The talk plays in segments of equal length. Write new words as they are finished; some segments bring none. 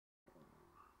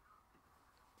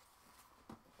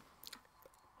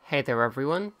Hey there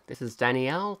everyone, this is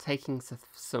Danielle taking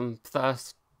some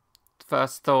first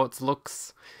thoughts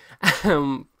looks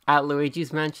at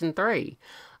Luigi's Mansion 3,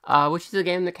 which is a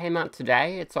game that came out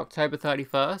today. It's October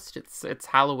 31st, it's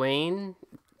Halloween,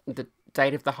 the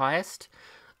date of the heist,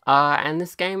 and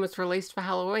this game was released for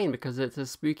Halloween because it's a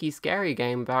spooky, scary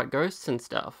game about ghosts and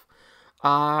stuff.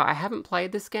 I haven't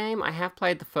played this game. I have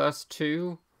played the first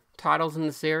two titles in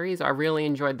the series. I really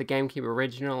enjoyed the GameCube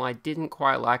original. I didn't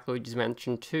quite like Luigi's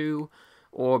Mansion 2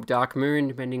 or Dark Moon,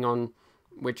 depending on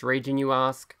which region you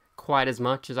ask, quite as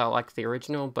much as I liked the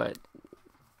original, but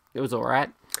it was alright.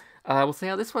 We'll see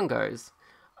how this one goes.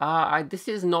 This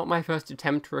is not my first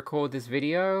attempt to record this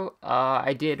video.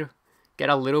 I did get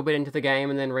a little bit into the game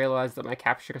and then realized that my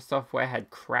capture software had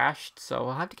crashed, so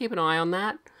I'll have to keep an eye on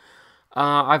that.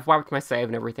 I've wiped my save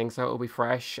and everything, so it'll be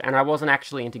fresh, and I wasn't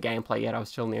actually into gameplay yet. I was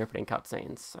still in the opening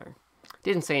cutscenes, so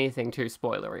didn't see anything too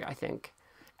spoilery, I think.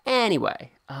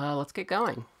 Anyway, let's get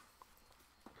going.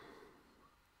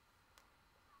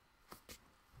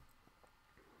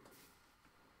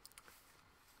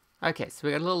 Okay, so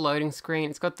we got a little loading screen.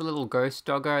 It's got the little ghost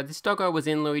doggo. This doggo was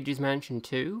in Luigi's Mansion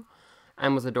 2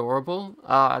 and was adorable.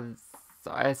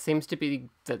 It seems to be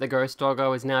that the ghost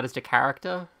doggo is now just a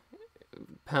character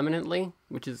permanently,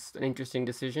 which is an interesting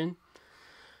decision.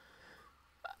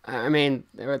 I mean,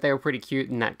 they were pretty cute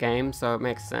in that game, so it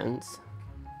makes sense.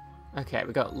 Okay,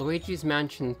 we got Luigi's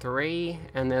Mansion 3,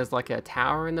 and there's like a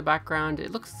tower in the background.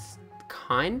 It looks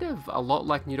kind of a lot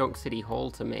like New Donk City Hall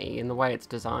to me in the way it's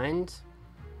designed.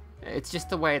 It's just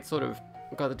the way it's sort of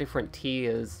got the different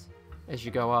tiers as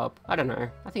you go up. I don't know.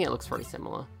 I think it looks pretty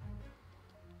similar.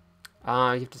 You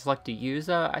have to select a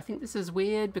user. I think this is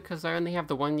weird because I only have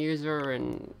the one user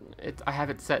and I have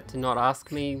it set to not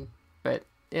ask me, but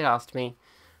it asked me.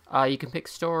 You can pick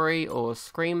story or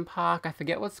Scream Park. I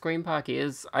forget what Scream Park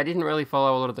is. I didn't really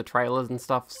follow a lot of the trailers and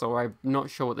stuff, so I'm not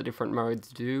sure what the different modes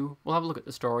do. We'll have a look at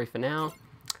the story for now.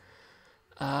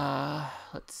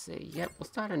 Let's see. Yep, we'll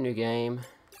start a new game.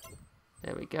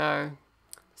 There we go.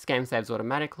 This game saves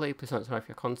automatically. Please don't turn off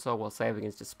your console while saving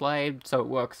is displayed. So it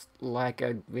works like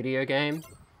a video game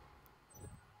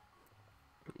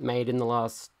made in the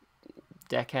last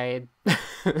decade.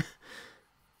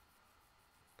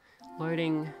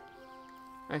 Loading.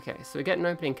 Okay, so we get an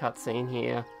opening cutscene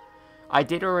here. I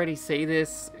did already see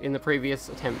this in the previous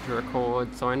attempt to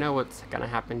record, so I know what's going to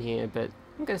happen here, but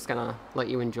I'm just going to let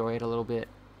you enjoy it a little bit.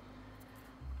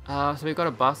 So we've got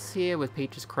a bus here with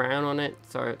Peach's crown on it,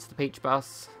 so it's the Peach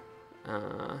bus.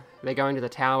 They're going to the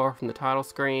tower from the title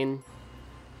screen.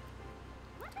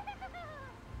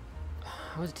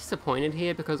 I was disappointed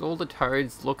here because all the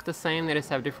toads look the same, they just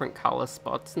have different colour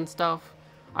spots and stuff.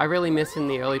 I really miss in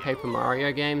the early Paper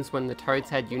Mario games when the toads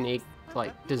had unique,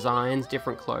 like, designs,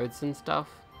 different clothes and stuff.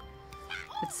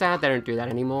 It's sad they don't do that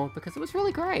anymore because it was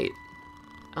really great.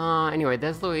 Anyway,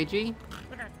 there's Luigi.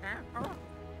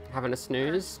 Having a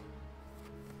snooze.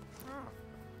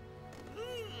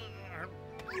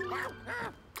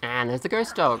 And there's the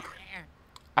ghost dog.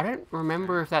 I don't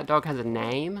remember if that dog has a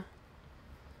name.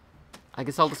 I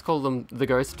guess I'll just call them the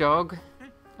ghost dog.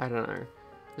 I don't know.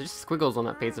 There's just squiggles on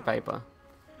that piece of paper.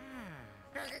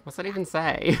 What's that even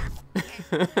say?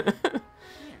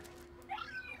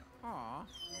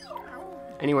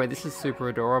 Anyway, this is super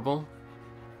adorable.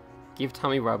 Give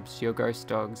tummy rubs to your ghost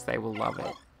dogs. They will love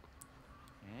it.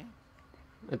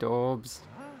 Adorbs.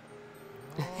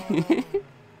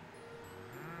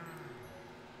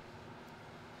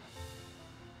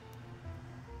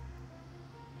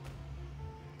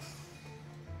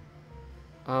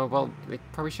 Oh, well, they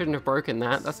probably shouldn't have broken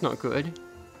that. That's not good.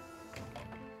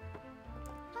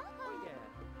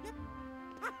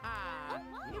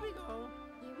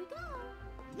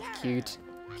 Cute.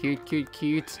 Cute, cute,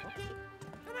 cute.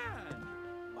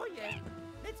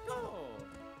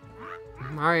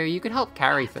 Mario, you can help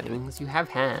carry things. You have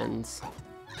hands.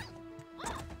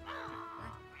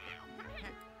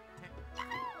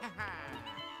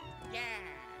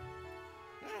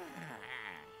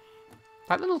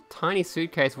 That little tiny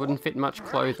suitcase wouldn't fit much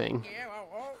clothing.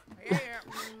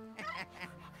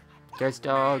 Ghost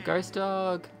dog, ghost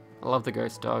dog. I love the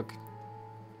ghost dog.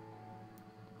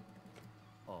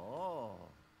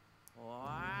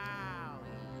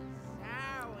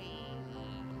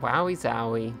 Wowie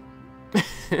zowie.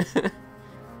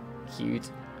 Cute.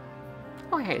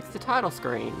 Oh hey, it's the title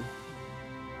screen.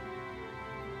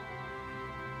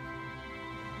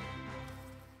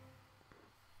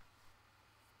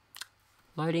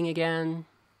 Loading again.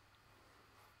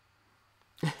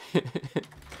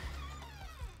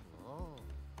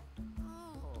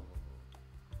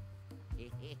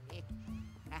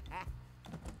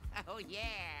 Oh yeah.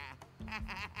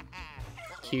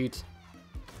 Cute.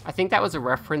 I think that was a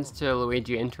reference to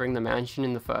Luigi entering the mansion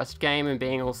in the first game and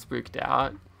being all spooked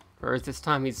out. Whereas this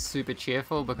time he's super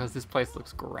cheerful because this place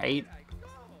looks great.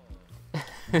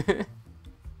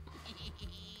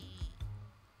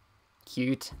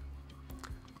 Cute.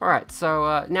 Alright,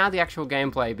 so now the actual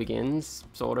gameplay begins,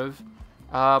 sort of.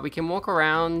 We can walk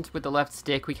around with the left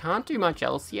stick. We can't do much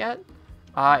else yet.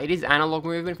 It is analog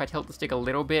movement. If I tilt the stick a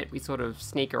little bit, we sort of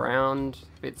sneak around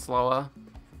a bit slower.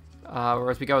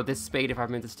 Whereas we go at this speed if I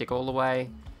move the stick all the way.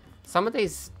 Some of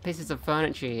these pieces of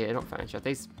furniture here, not furniture,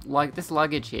 this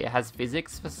luggage here has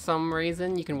physics for some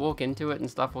reason. You can walk into it and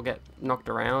stuff will get knocked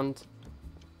around.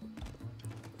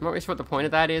 I'm not really sure what the point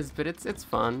of that is, but it's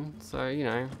fun. So, you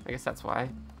know, I guess that's why.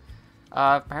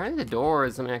 Apparently the door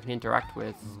is something I can interact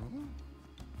with.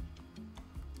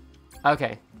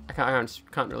 Okay, I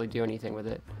can't really do anything with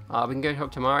it. We can go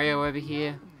talk to Mario over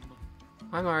here.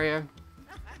 Hi, Mario.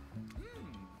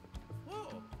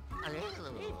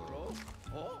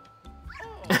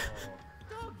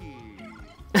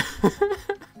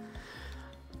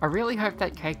 I really hope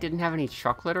that cake didn't have any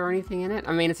chocolate or anything in it.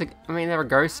 I mean, they're a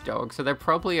ghost dog, so they're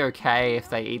probably okay if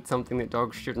they eat something that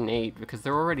dogs shouldn't eat because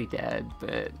they're already dead.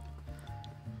 But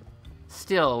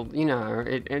still, you know,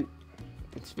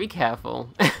 it's be careful.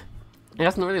 It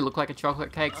doesn't really look like a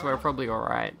chocolate cake, so we're probably all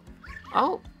right.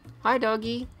 Oh, hi,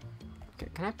 doggy.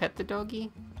 Can I pet the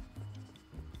doggy?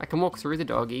 I can walk through the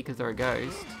doggy because they're a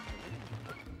ghost.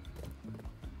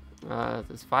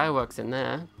 There's fireworks in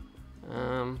there.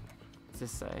 What's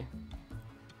this say?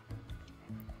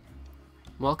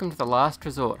 Welcome to the last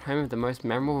resort, home of the most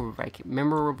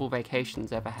memorable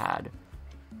vacations ever had.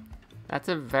 That's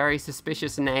a very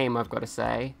suspicious name, I've got to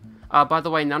say. By the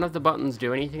way, none of the buttons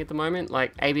do anything at the moment.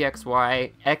 Like A, B, X,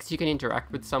 Y. X, you can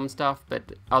interact with some stuff,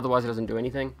 but otherwise it doesn't do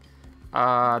anything.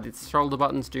 The shoulder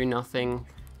buttons do nothing.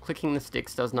 Clicking the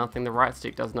sticks does nothing. The right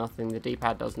stick does nothing. The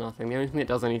D-pad does nothing. The only thing that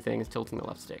does anything is tilting the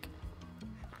left stick.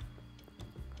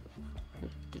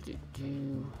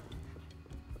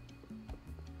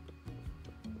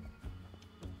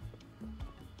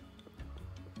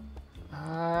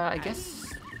 I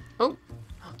guess... Oh!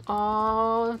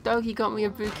 Oh, doggy got me a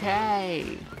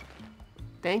bouquet!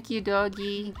 Thank you,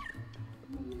 doggy!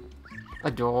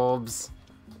 Adorbs.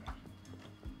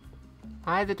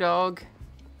 Hi, the dog.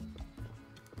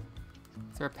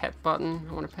 Is there a pet button?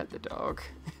 I want to pet the dog.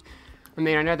 I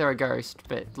mean, I know they're a ghost,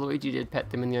 but Luigi did pet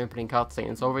them in the opening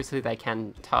cutscene, so obviously they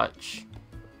can touch.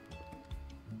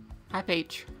 Hi,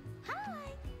 Peach. Hi.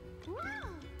 Wow.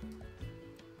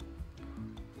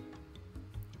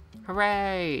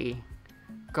 Hooray!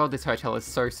 God, this hotel is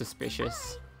so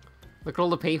suspicious. Look at all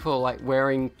the people, like,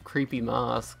 wearing creepy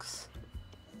masks.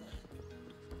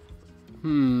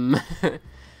 Anyway,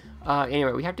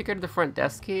 we have to go to the front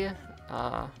desk here.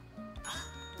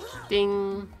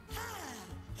 Ding!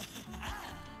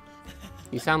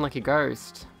 You sound like a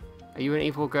ghost. Are you an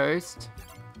evil ghost?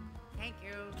 Thank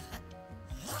you.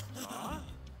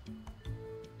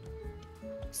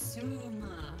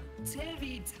 Suma,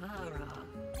 Tevitara,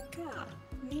 Ka,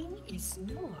 Ning is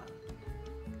more.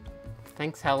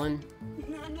 Thanks, Helen.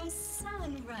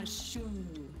 Nano-san Rashu.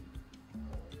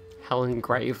 Helen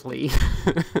Gravely.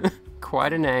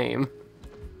 Quite a name.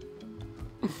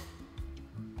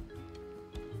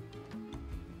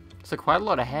 So quite a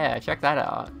lot of hair, check that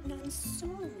out.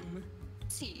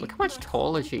 Look how much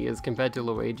taller she is compared to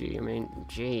Luigi, I mean,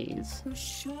 jeez.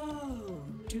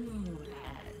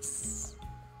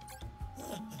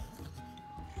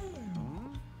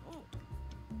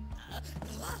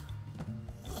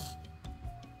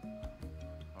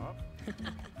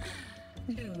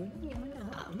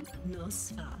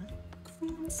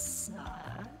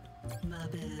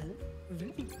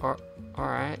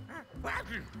 Alright.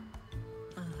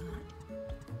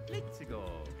 Let's go.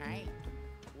 Hi.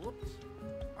 Whoops.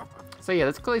 So yeah,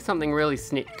 there's clearly something really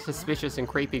suspicious and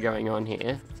creepy going on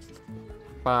here.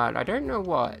 But I don't know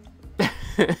what.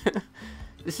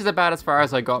 This is about as far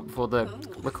as I got before the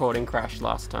recording crashed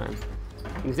last time.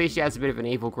 You can see she has a bit of an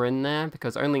evil grin there,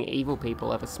 because only evil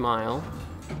people ever smile.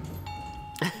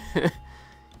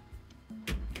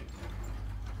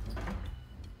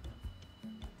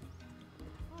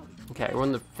 Okay, we're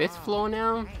on the 5th floor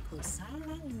now.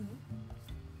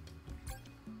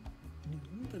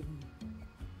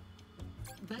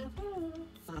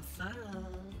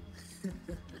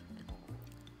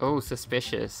 Oh,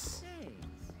 suspicious.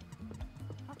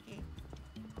 Okay.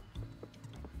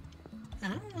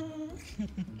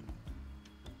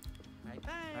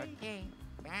 Bye-bye. Okay.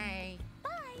 Bye.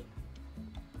 Bye.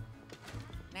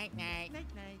 Night-night.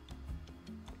 Night-night.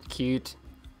 Cute.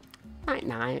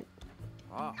 Night-night.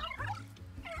 Oh.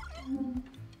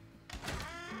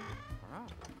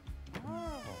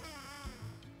 Oh.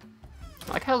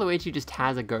 I like how Luigi just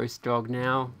has a ghost dog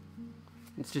now.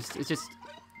 It's just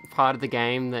part of the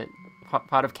game that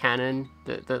part of canon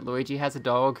that Luigi has a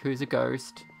dog who's a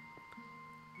ghost.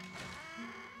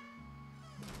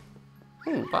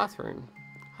 Ooh, bathroom.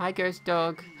 Hi, ghost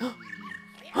dog.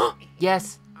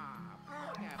 Yes.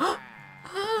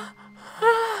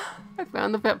 I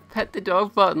found the pet the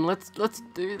dog button. Let's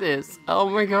do this. Oh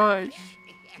my gosh.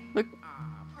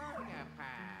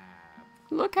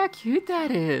 Look how cute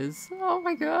that is. Oh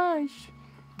my gosh.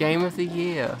 Game of the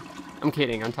year. I'm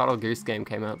kidding. Untitled Goose Game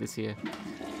came out this year.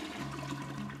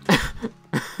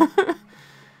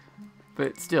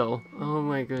 But still. Oh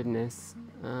my goodness.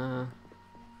 Not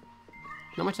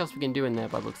much else we can do in there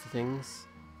by the looks of things.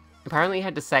 Apparently you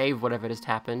had to save whatever just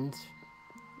happened.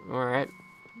 Alright.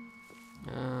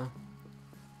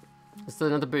 There's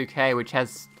another bouquet which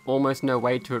has almost no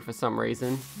weight to it for some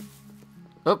reason.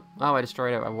 Oh, I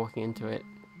destroyed it by walking into it.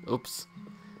 Oops.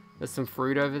 There's some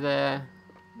fruit over there.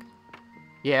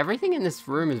 Yeah, everything in this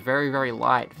room is very, very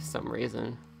light for some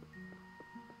reason.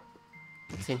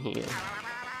 What's in here?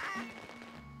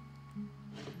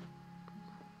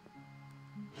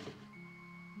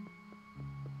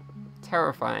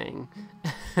 Terrifying.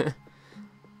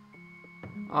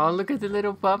 Oh, look at the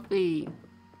little puppy.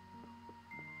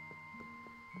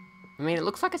 I mean, it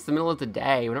looks like it's the middle of the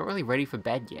day. We're not really ready for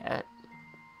bed yet.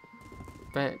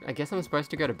 But I guess I'm supposed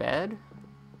to go to bed?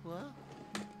 What?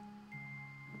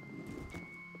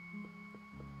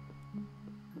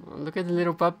 Oh, look at the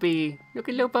little puppy. Look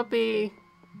at little puppy.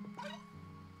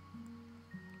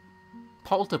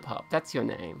 Polterpup, that's your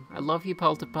name. I love you,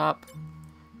 Polterpup.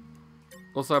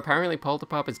 Also, apparently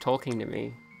Polterpup is talking to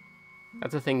me.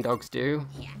 That's a thing dogs do.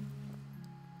 Yeah.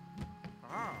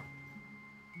 Oh.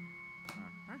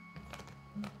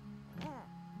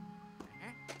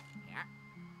 Yeah.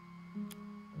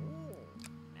 Oh,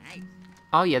 nice.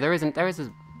 Oh yeah, there is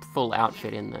a full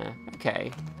outfit in there.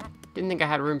 Okay. Didn't think I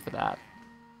had room for that.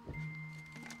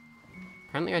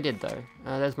 Apparently I did though.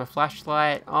 There's my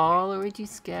flashlight. Oh,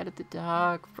 Luigi's scared of the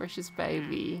dark. Precious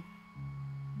baby.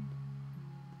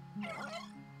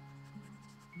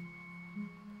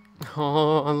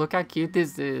 Oh, look how cute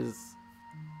this is.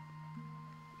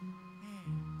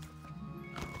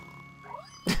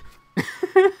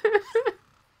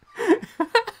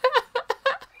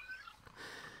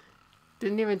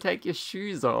 Didn't even take your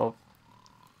shoes off.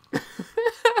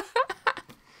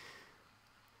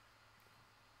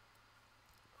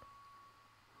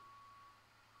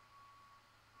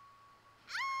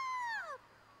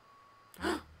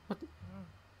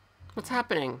 What's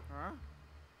happening? Huh?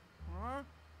 Huh?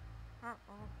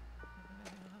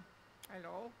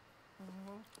 Hello?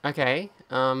 Okay,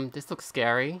 this looks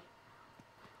scary.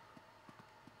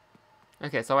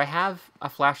 Okay, so I have a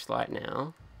flashlight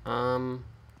now.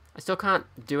 I still can't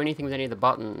do anything with any of the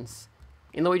buttons.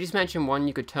 In Luigi's Mansion 1,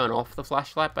 you could turn off the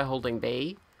flashlight by holding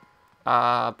B.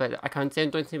 But I don't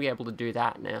seem to be able to do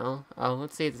that now.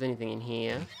 Let's see if there's anything in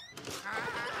here.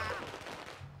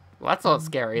 Well, that's a lot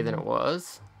scarier than it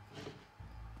was.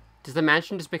 Does the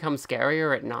mansion just become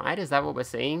scarier at night? Is that what we're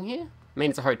seeing here? I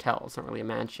mean, it's a hotel, it's not really a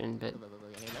mansion, but...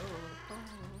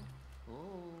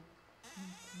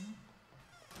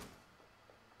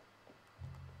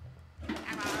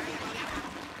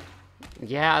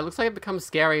 Yeah, it looks like it becomes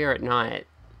scarier at night.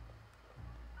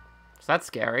 So that's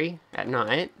scary, at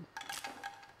night.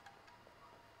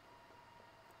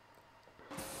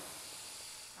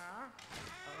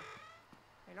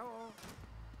 Hello?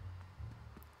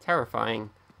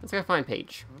 Terrifying. Let's go find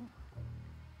Peach.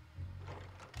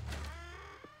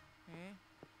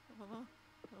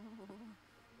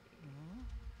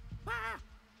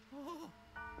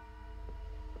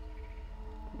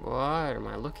 What am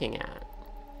I looking at?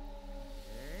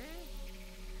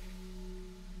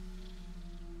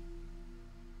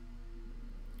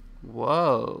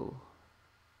 Whoa.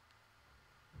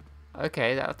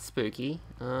 Okay, that's spooky.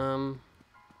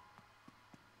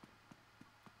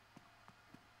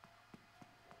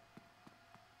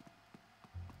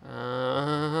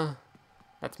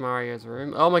 That's Mario's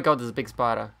room. Oh my god, there's a big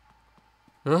spider.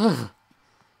 Ugh.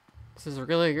 This is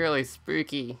really, really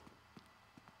spooky.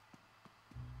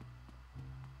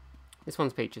 This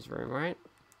one's Peach's room, right?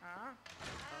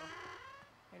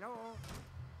 Hello?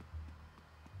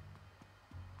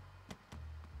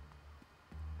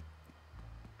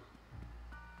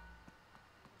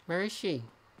 Where is she?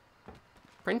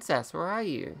 Princess, where are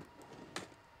you?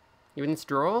 You in this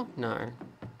drawer? No.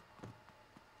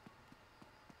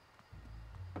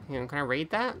 Hang on, can I read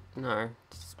that? No,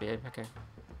 it's disappeared. Okay.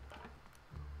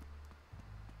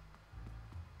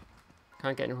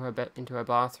 Can't get into her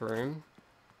bathroom.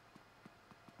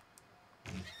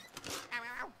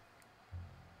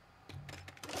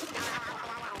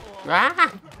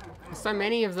 Ah! There's so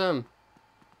many of them.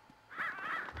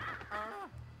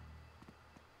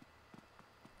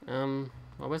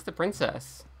 Well, where's the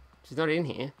princess? She's not in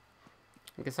here.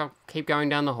 I guess I'll keep going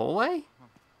down the hallway?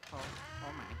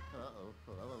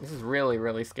 This is really,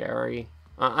 really scary.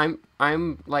 I'm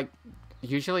like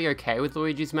usually okay with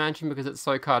Luigi's Mansion because it's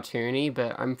so cartoony,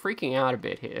 but I'm freaking out a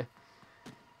bit here.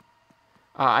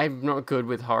 I'm not good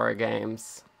with horror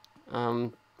games.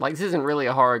 Like this isn't really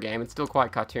a horror game, it's still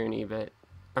quite cartoony, but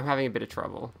I'm having a bit of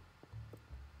trouble.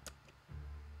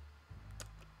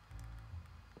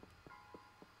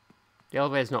 The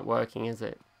elevator's not working, is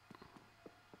it?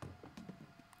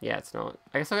 Yeah, it's not.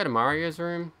 I guess I'll go to Mario's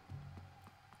room.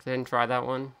 Because I didn't try that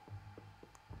one.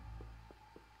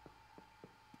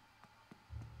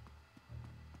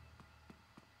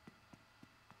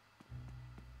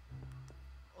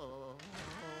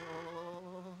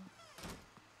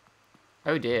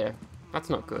 Oh dear. That's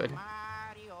not good.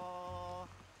 Mario.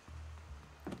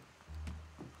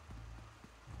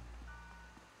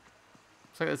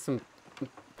 Looks like there's some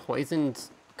poisoned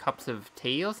cups of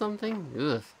tea or something.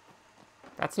 Ugh.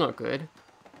 That's not good.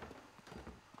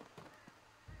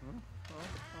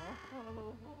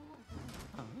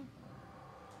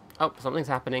 Oh, something's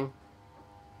happening.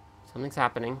 Something's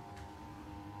happening.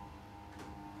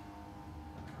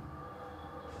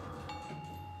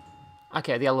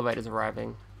 Okay, the elevator's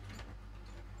arriving.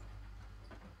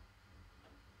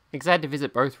 Because I had to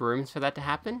visit both rooms for that to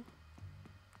happen.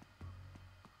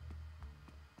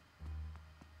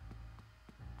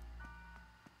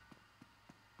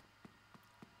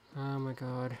 Oh my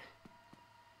god.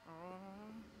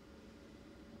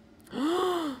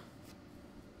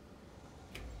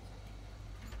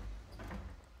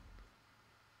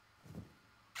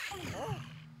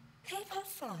 Paper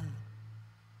phone.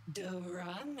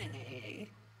 Dorame.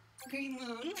 Green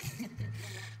Moon.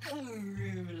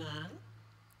 Arula.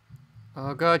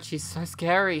 Oh god, she's so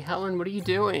scary. Helen, what are you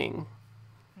doing?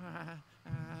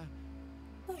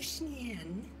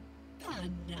 Ocean.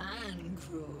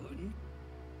 Banangrun.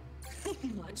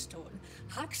 Watchstone.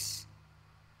 Hux.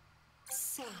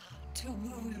 Sa to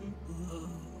woo.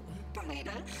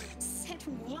 Breda. Set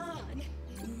one.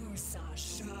 Lusa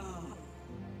show.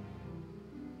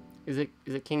 Is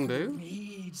it King Boo?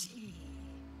 Luigi.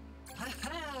 Ha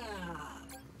ha.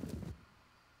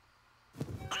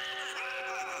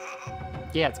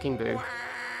 Yeah, it's King Boo.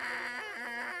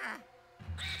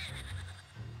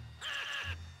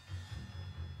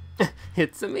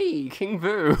 It's me, King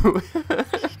Boo.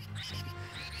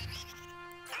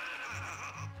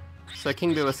 So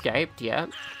King Boo escaped, yeah.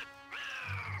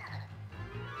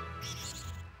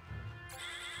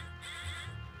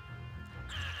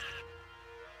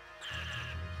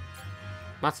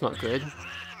 That's not good.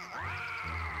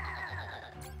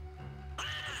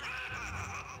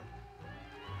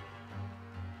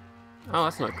 Oh,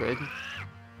 that's not good.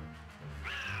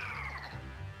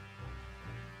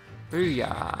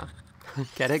 Booyah.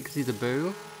 Get it? Because he's a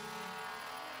boo?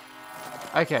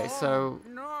 Okay, so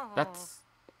No.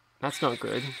 that's not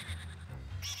good.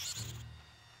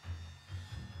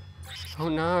 Oh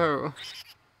no.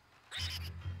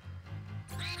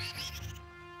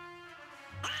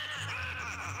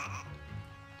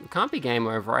 It can't be game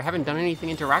over. I haven't done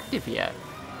anything interactive yet.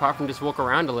 Apart from just walk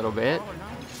around a little bit. Oh,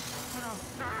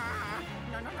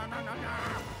 no. No.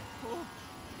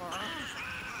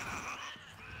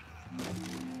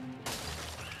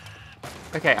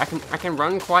 Okay, I can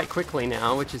run quite quickly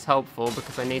now, which is helpful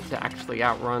because I need to actually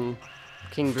outrun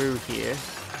King Boo here.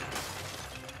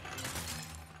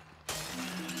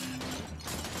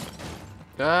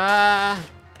 Ah!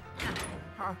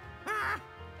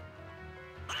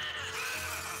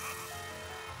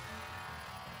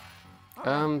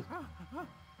 Um.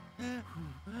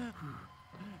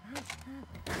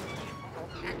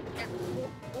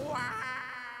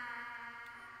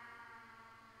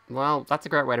 Well, that's a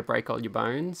great way to break all your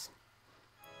bones.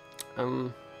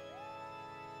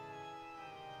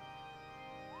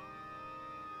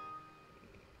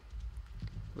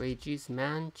 Luigi's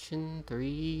Mansion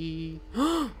 3.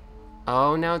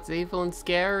 Oh, now it's evil and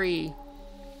scary.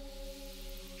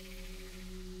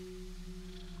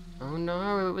 Oh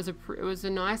no, it was a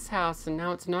nice house and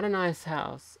now it's not a nice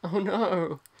house. Oh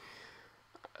no.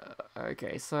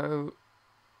 Okay, so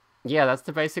yeah, that's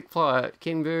the basic plot.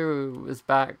 King Boo was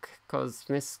back because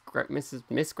Miss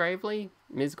Gravely,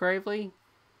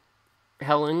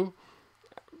 Helen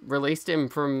released him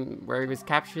from where he was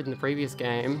captured in the previous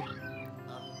game.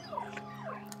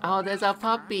 Oh, there's our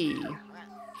puppy.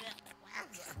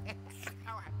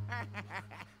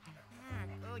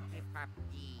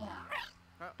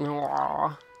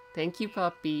 Aww. Thank you,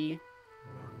 puppy.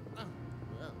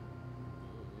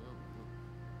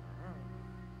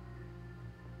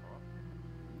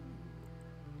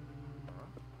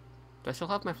 Do I still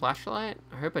have my flashlight?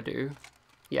 I hope I do.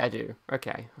 Yeah, I do. Okay.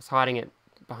 I was hiding it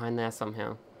behind there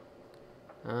somehow.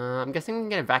 I'm guessing we can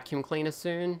get a vacuum cleaner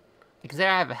soon. Because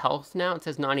there I have a health now. It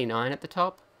says 99 at the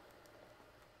top.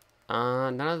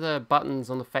 None of the buttons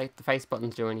on the face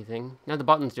buttons do anything. None of the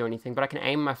buttons do anything, but I can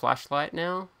aim my flashlight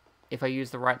now if I use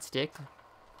the right stick.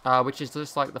 Which is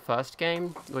just like the first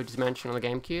game, Luigi's Mansion on the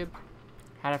GameCube.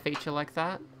 Had a feature like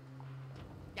that.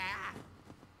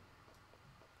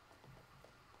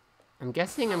 I'm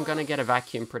guessing I'm gonna get a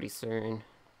vacuum pretty soon.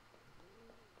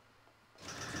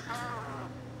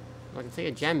 I can see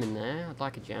a gem in there. I'd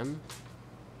like a gem.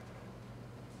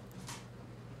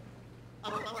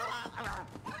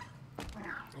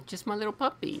 Just my little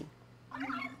puppy.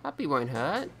 Puppy won't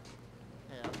hurt.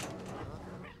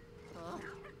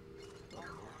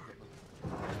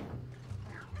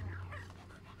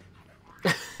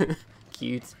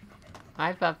 Cute.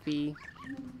 Hi, puppy.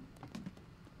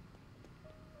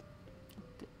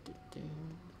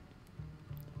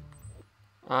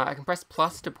 I can press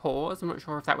plus to pause. I'm not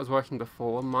sure if that was working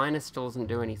before. Minus still doesn't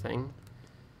do anything.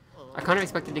 I kind of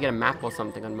expected to get a map or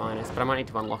something on minus, but I might need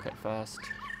to unlock it first.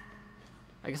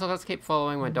 I guess I'll just keep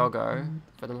following my doggo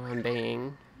for the time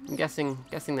being. I'm guessing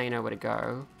they know where to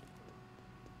go.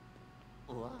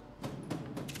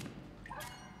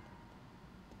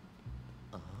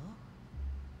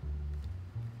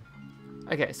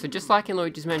 Okay, so just like in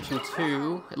Luigi's Mansion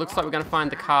 2, it looks like we're going to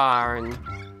find the car and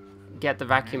get the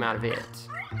vacuum out of it.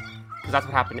 Because that's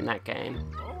what happened in that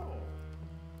game.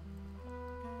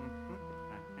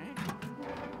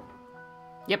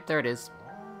 Yep, there it is.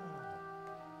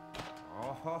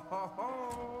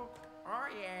 Oh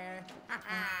yeah.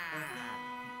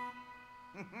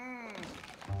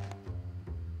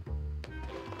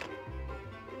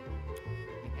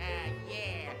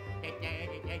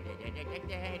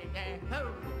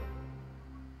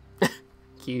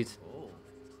 Cute.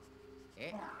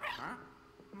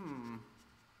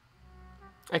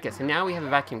 Okay, so now we have a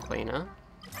vacuum cleaner.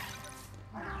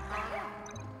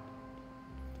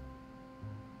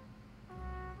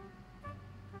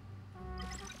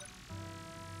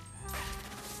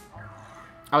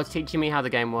 Oh, it's teaching me how the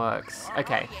game works.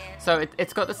 Okay, so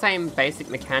it's got the same basic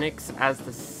mechanics as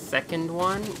the second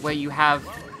one, where you have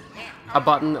a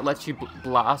button that lets you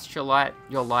blast your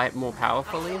light more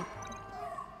powerfully.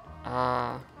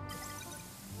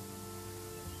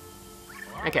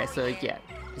 Okay, so yeah.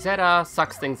 ZR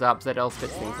sucks things up, ZL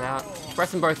spits things out.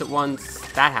 Press them both at once,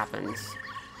 that happens.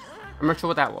 I'm not sure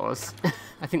what that was.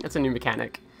 I think that's a new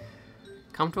mechanic.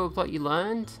 Comfortable with what you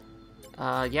learned?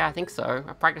 Yeah, I think so.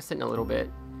 I practiced it in a little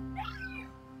bit.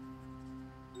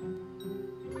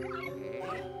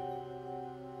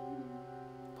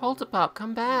 Polterpup,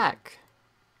 come back!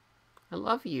 I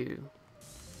love you.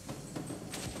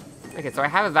 Okay, so I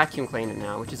have a vacuum cleaner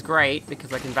now, which is great,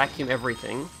 because I can vacuum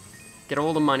everything. Get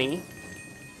all the money.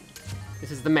 This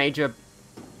is the major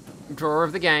draw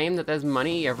of the game, that there's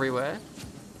money everywhere.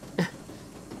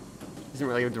 Isn't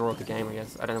really a draw of the game, I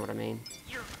guess. I don't know what I mean.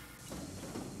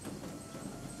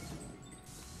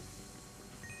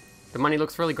 The money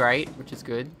looks really great, which is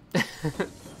good. Not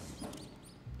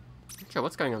sure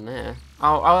what's going on there.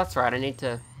 Oh, that's right, I need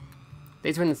to...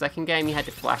 These were in the second game, you had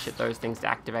to flash at those things to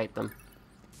activate them.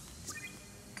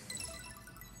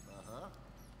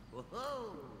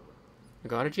 I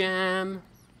got a gem.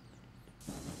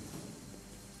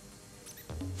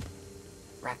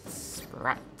 Rats,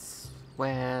 rats,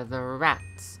 where the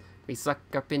rats? We suck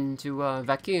up into a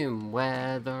vacuum,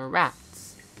 where the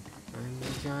rats? I'm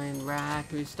a giant rat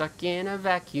who's stuck in a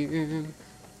vacuum.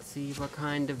 Let's see what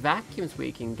kind of vacuums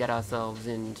we can get ourselves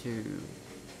into.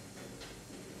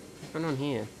 What's going on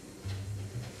here?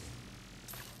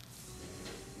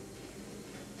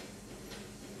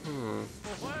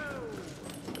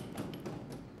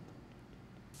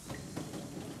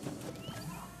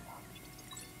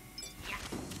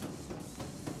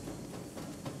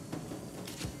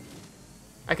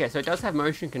 Okay, so it does have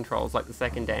motion controls like the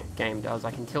second game does.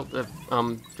 I can tilt the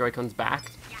Joy-Cons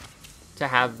back to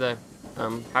have the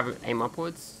have it aim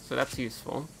upwards, so that's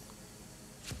useful.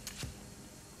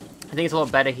 I think it's a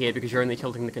lot better here because you're only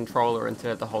tilting the controller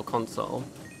instead of the whole console,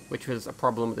 which was a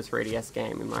problem with the 3DS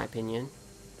game in my opinion.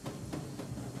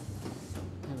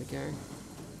 There we go.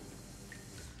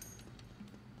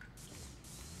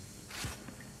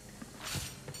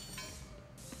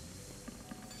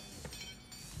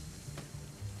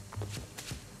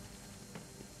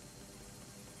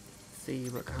 see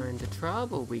what kind of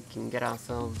trouble we can get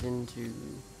ourselves into.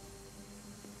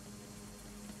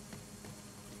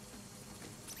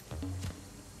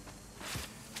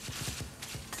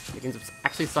 We can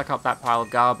actually suck up that pile of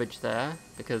garbage there,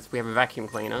 because we have a vacuum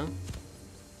cleaner. And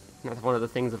that's one of the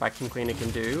things a vacuum cleaner can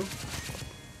do.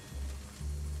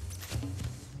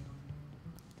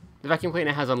 The vacuum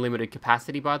cleaner has unlimited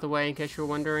capacity, by the way, in case you were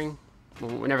wondering.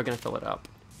 Well, we're never going to fill it up.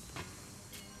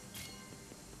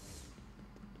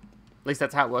 At least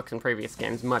that's how it works in previous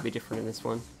games. It might be different in this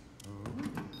one.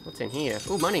 What's in here?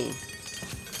 Ooh, money.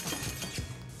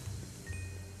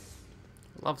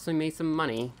 Loves me some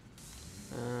money.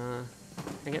 Can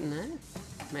I get in there?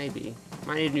 Maybe.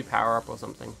 Might need a new power-up or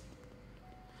something.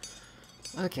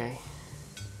 Okay.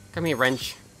 Come here,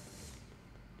 wrench.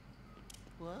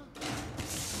 What?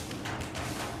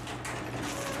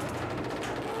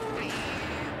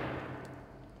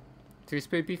 Too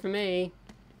spoopy for me.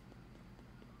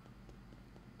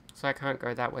 So I can't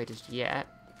go that way just yet.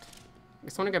 I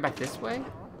just want to go back this way.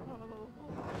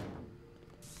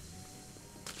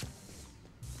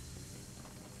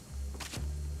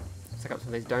 Suck up some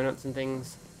of these donuts and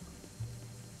things.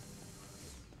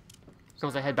 As long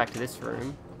as I head back to this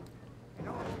room.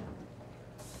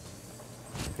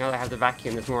 Now that I have the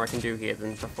vacuum, there's more I can do here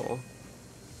than before.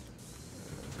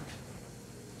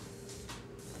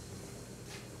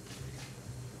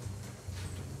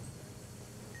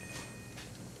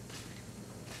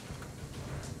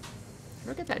 How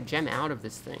do I get that gem out of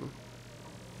this thing?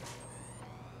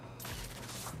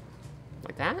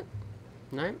 Like that?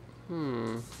 No?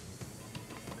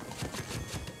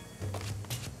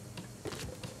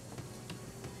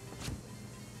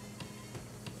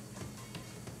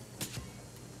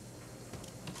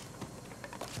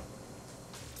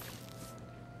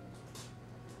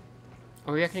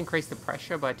 Oh, maybe I can increase the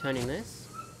pressure by turning this?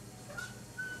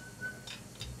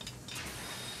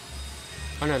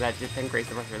 Oh no, that just increased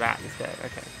the pressure of that instead,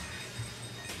 okay.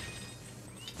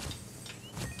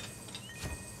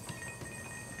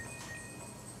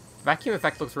 Vacuum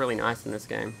effect looks really nice in this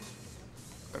game,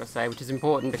 gotta say, which is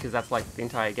important because that's like the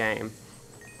entire game.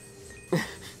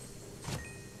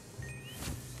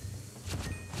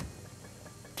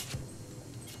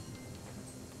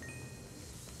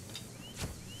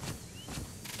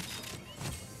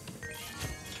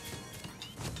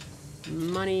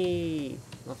 Money!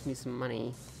 Loves me some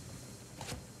money.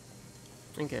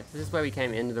 Okay, this is where we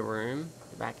came into the room.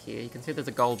 Back here. You can see there's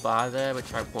a gold bar there,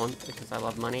 which I want because I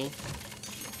love money.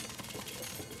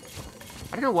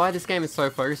 I don't know why this game is so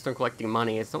focused on collecting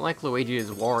money. It's not like Luigi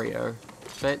is Wario.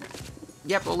 But,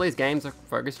 yep, all these games are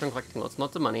focused on collecting lots and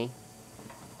lots of money.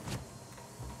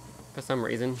 For some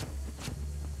reason.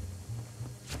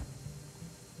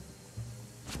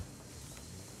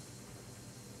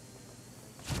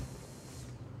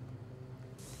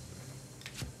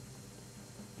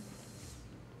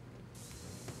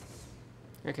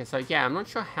 Okay, so yeah, I'm not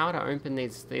sure how to open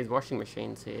these washing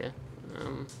machines here.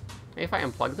 Maybe if I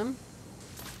unplug them?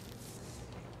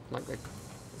 Like,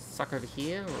 suck over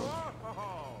here, or...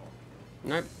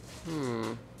 Nope.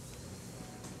 You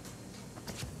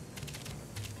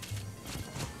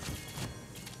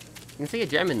can see a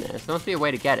gem in there, so there must be a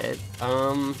way to get it.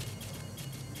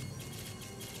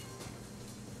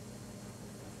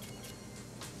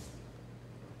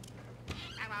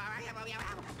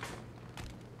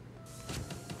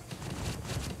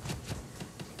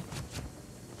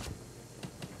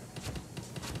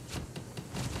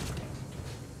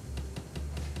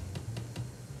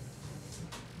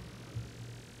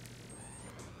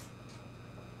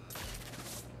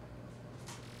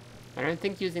 I don't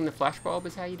think using the flashbulb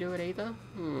is how you do it either.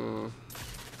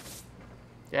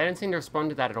 Yeah, I don't seem to respond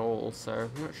to that at all, so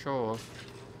I'm not sure.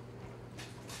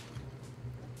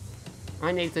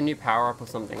 I need a new power-up or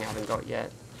something I haven't got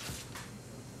yet.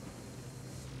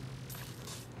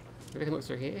 Maybe we can look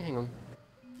through here? Hang on.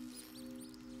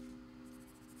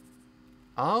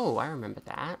 Oh, I remember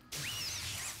that.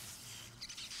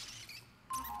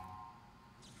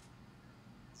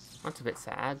 That's a bit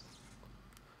sad.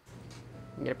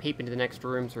 You can get a peep into the next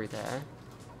room through there.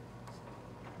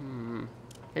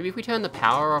 Maybe if we turn the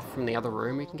power off from the other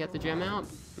room, we can get the gem out?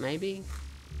 Maybe?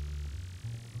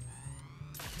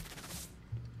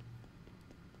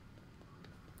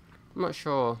 I'm not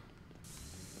sure.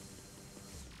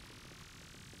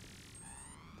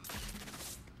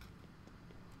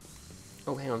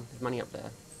 Oh, hang on. There's money up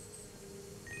there.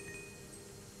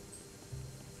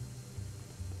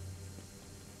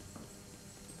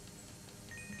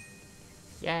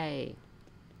 Yay!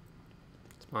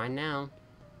 It's mine now.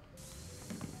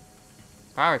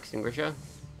 Fire extinguisher.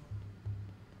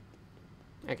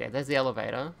 Okay, there's the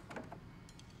elevator.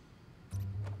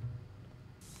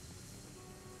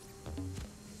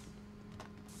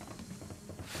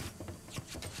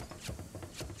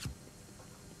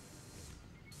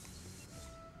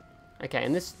 Okay,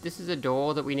 and this is a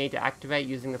door that we need to activate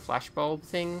using the flashbulb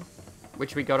thing,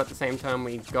 which we got at the same time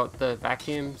we got the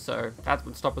vacuum, so that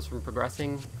would stop us from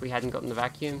progressing if we hadn't gotten the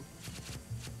vacuum.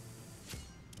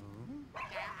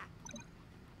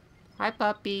 Hi,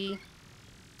 puppy.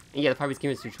 And yeah, the puppy's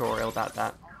giving us a tutorial about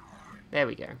that. There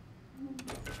we go.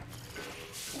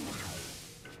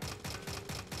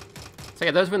 So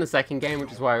yeah, those were in the second game,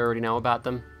 which is why I already know about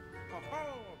them. Oh,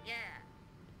 yeah.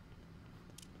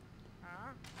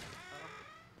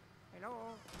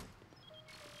 Hello.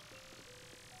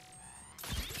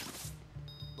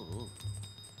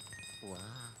 Wow.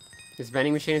 This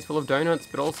vending machine is full of donuts,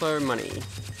 but also money.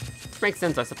 Which makes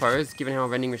sense, I suppose, given how a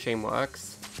vending machine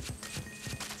works.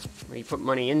 Where you put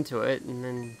money into it, and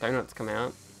then donuts come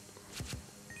out.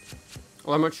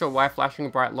 Well, I'm not sure why flashing a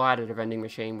bright light at a vending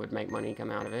machine would make money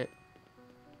come out of it.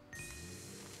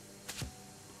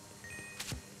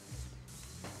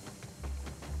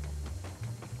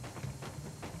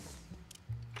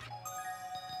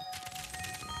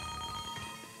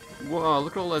 Whoa,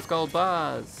 look at all those gold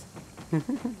bars!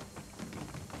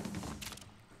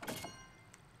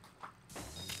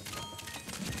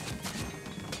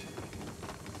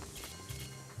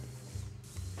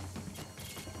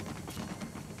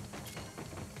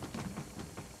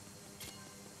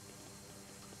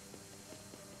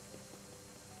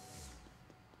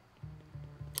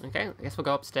 Okay, I guess we'll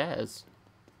go upstairs.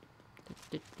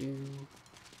 A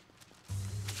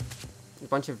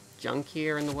bunch of junk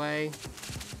here in the way.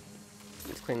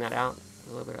 Let's clean that out.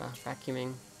 A little bit of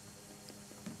vacuuming.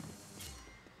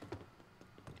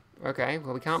 Okay,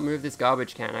 well we can't move this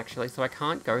garbage can actually, so I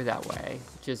can't go that way,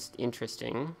 which is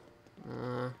interesting.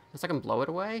 Unless I can blow it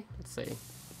away? Let's see.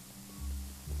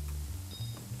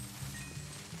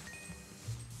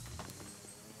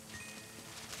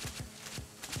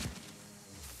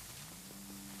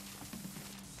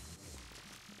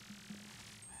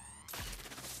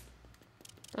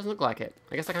 Doesn't look like it.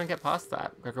 I guess I can't get past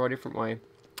that. Gotta go a different way.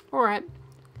 Alright.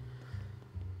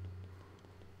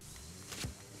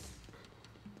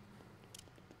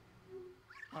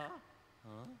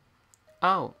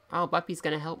 Oh, Buppy's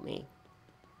gonna help me.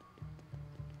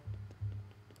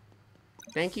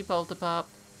 Thank you, Polterpup.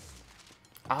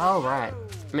 Oh, right.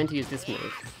 I meant to use this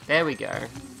move. There we go.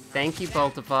 Thank you,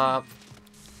 Polterpup.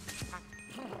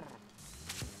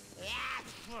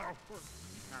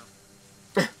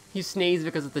 You sneeze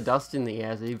because of the dust in the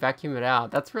air, so you vacuum it out.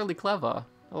 That's really clever.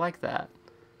 I like that.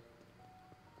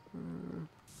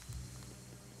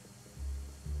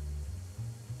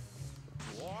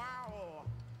 Wow.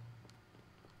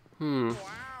 Hmm. Wow.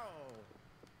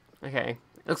 Okay.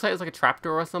 It looks like there's like a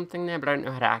trapdoor or something there, but I don't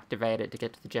know how to activate it to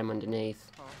get to the gem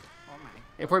underneath. Oh my.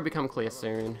 It'll probably become clear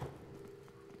soon.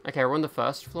 Okay, we're on the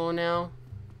first floor now.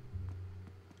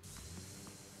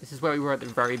 This is where we were at the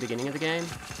very beginning of the game.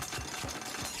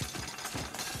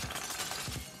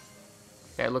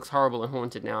 Okay, it looks horrible and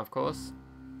haunted now, of course.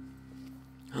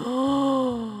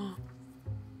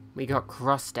 We got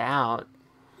crossed out.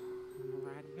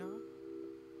 Radio?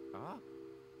 Oh.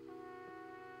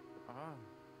 Oh.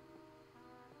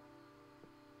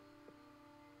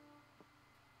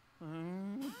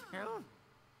 Help.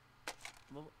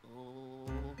 Oh.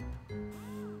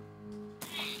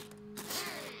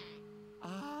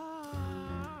 Ah.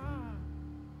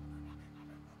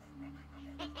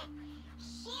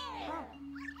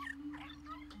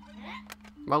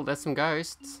 Well, there's some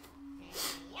ghosts.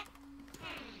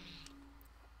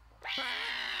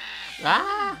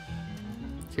 Ah!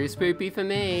 Too spoopy for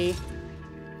me.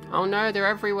 Oh no, they're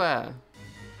everywhere.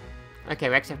 Okay,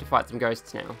 we actually have to fight some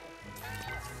ghosts now.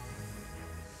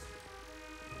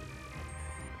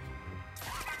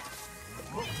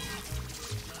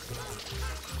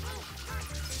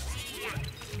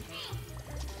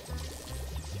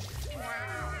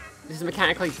 This is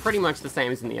mechanically pretty much the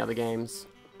same as in the other games,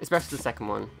 especially the second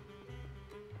one.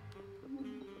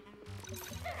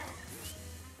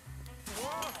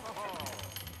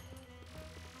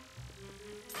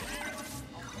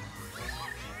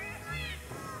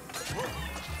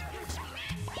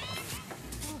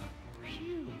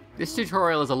 This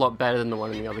tutorial is a lot better than the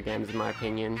one in the other games, in my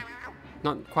opinion.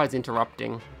 Not quite as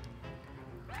interrupting.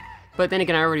 But then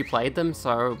again, I already played them,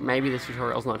 so maybe this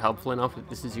tutorial's not helpful enough if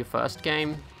this is your first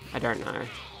game. I don't know.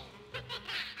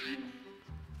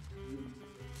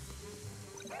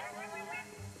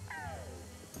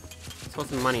 Let's put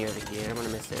some money over here, I don't want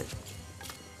to miss it.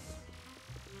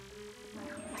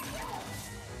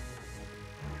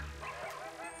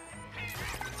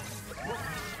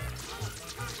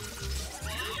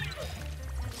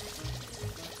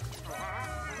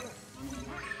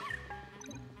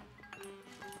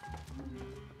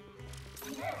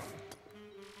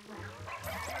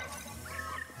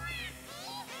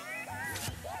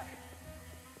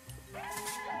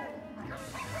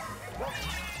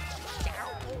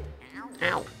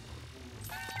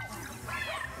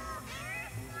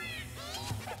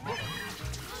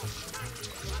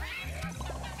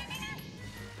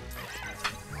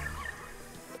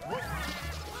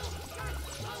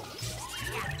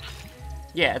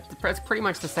 Yeah, it's pretty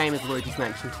much the same as Luigi's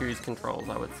Mansion 2's controls,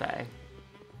 I would say.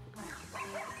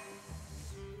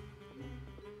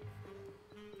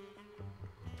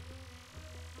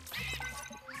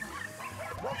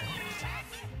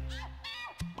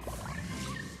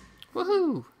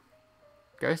 Woohoo!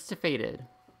 Ghost defeated.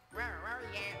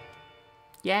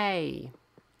 Yay!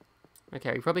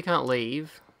 Okay, we probably can't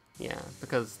leave. Yeah,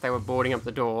 because they were boarding up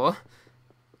the door.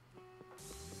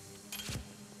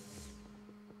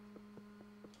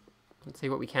 Let's see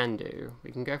what we can do.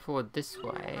 We can go forward this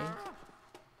way.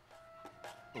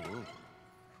 Ooh.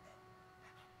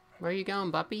 Where are you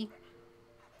going, Buppy?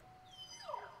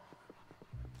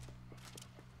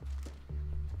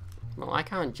 Well, I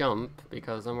can't jump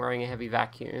because I'm wearing a heavy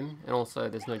vacuum, and also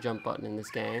there's no jump button in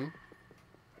this game.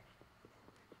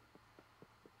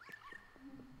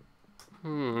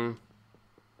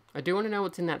 I do want to know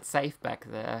what's in that safe back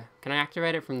there. Can I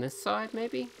activate it from this side,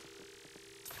 maybe?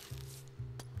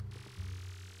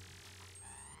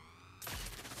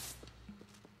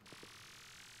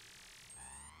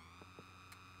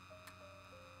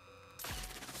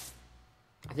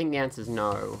 I think the answer's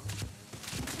no.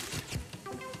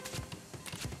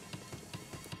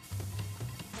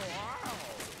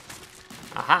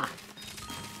 Aha!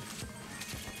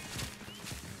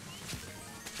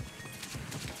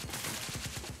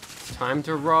 It's time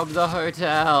to rob the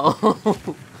hotel!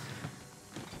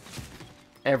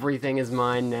 Everything is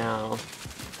mine now.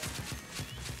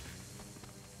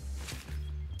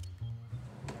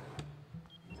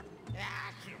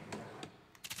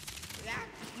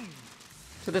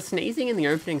 So the sneezing in the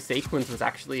opening sequence was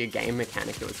actually a game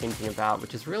mechanic it was hinting about,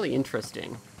 which is really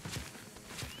interesting.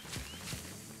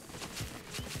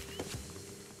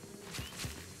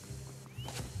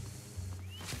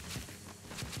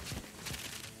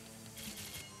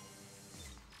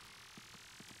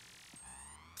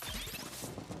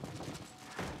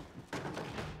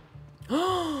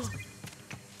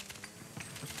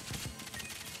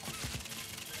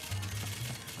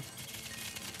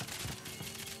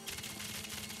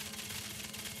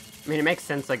 I mean, it makes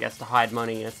sense, I guess, to hide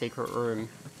money in a secret room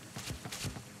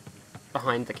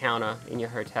behind the counter in your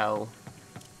hotel.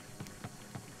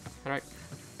 How do I...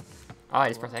 Oh, I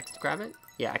just press X to grab it?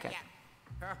 Yeah, okay.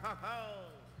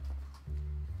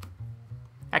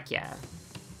 Heck yeah.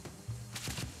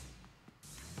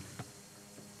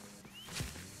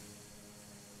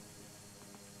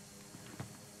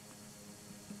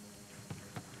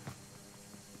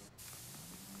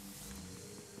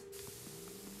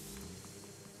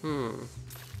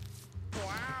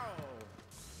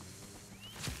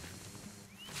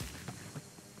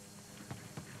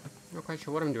 Not quite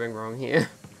sure what I'm doing wrong here.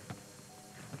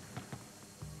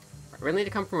 I really need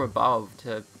to come from above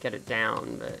to get it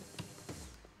down, but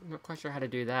I'm not quite sure how to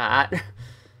do that.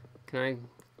 Can I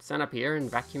stand up here and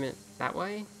vacuum it that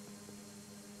way?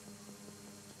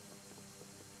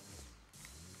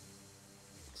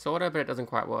 Sorta, but it doesn't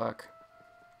quite work.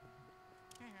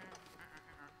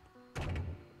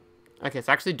 Okay,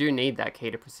 so I actually do need that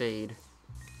key to proceed.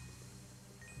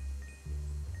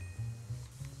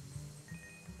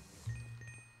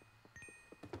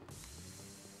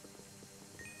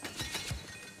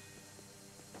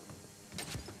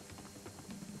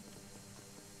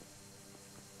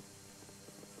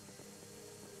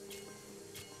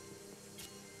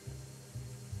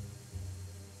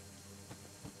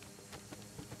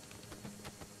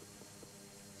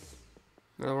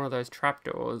 Another one of those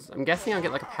trapdoors. I'm guessing I'll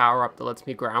get like a power-up that lets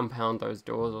me ground pound those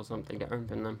doors or something to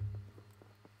open them.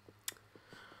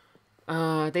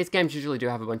 These games usually do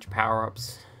have a bunch of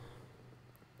power-ups.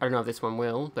 I don't know if this one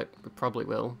will, but it probably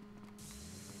will.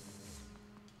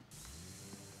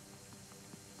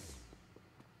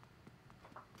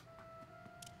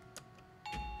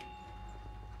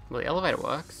 Well, the elevator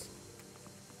works.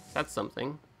 That's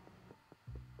something.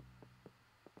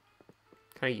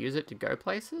 Can I use it to go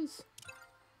places?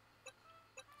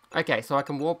 Okay, so I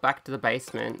can walk back to the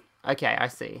basement. Okay, I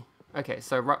see. Okay,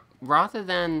 so rather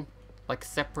than like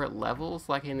separate levels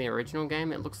like in the original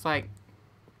game, it looks like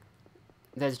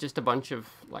there's just a bunch of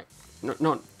like,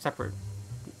 not separate,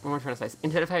 what am I trying to say?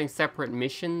 Instead of having separate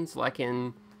missions like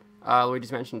in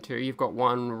Luigi's Mansion 2, you've got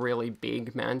one really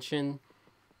big mansion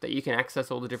that you can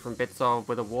access all the different bits of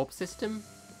with a warp system,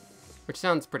 which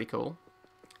sounds pretty cool.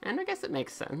 And I guess it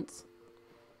makes sense.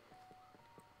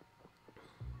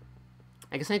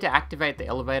 I guess I need to activate the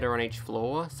elevator on each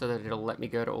floor so that it'll let me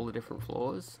go to all the different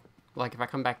floors. Like if I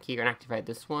come back here and activate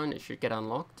this one, it should get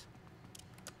unlocked.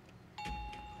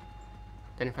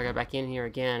 Then if I go back in here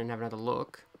again and have another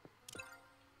look...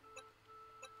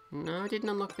 No, it didn't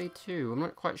unlock V2. I'm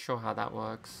not quite sure how that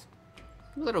works.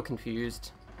 I'm a little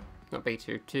confused. Not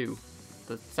B2, 2.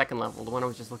 The second level, the one I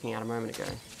was just looking at a moment ago.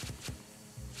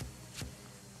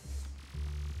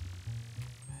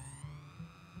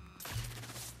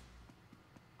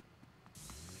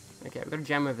 Okay, we've got a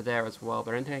gem over there as well,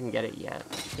 but I don't think I can get it yet.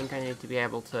 I think I need to be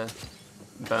able to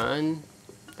burn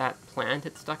that plant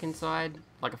it's stuck inside,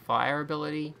 like a fire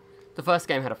ability. The first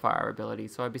game had a fire ability,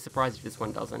 so I'd be surprised if this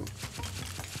one doesn't.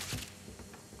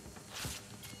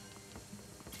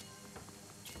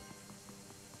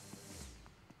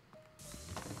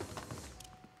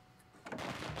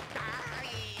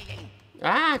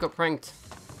 Ah, I got pranked.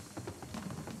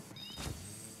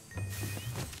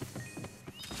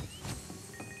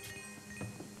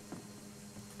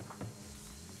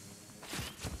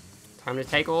 Time to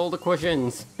take all the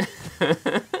cushions.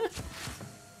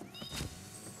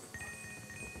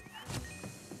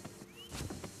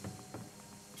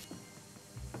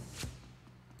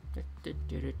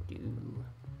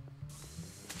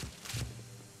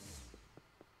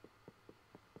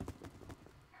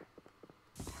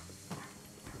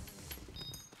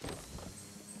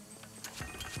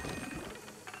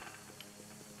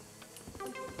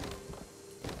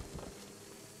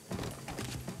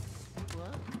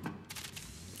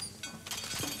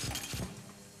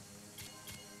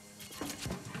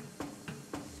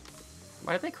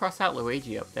 Why did they cross out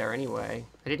Luigi up there anyway?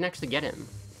 I didn't actually get him.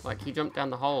 Like, he jumped down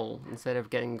the hole instead of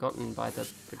getting gotten by the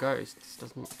ghosts.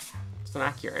 It's not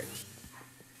accurate.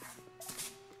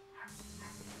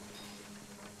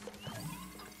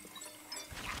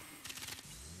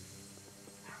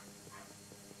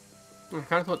 I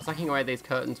kind of thought sucking away these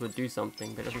curtains would do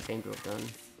something, but it doesn't seem to have done.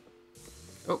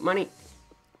 Oh, money!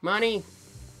 Money!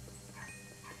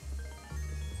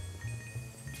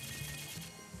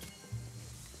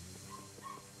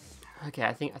 Okay,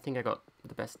 I think I got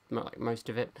the best, like, most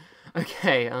of it.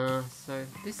 Okay, so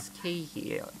this key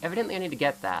here, evidently I need to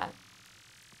get that.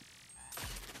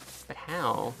 But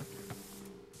how?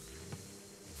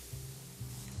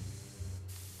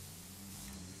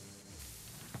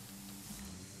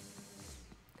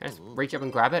 Can I just reach up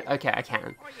and grab it? Okay, I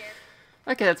can.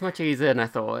 Okay, that's much easier than I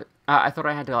thought. I thought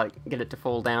I had to, like, get it to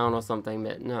fall down or something,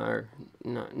 but no,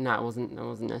 it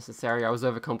wasn't necessary. I was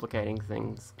overcomplicating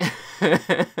things.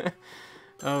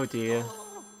 Oh dear.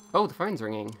 Oh, the phone's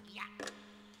ringing.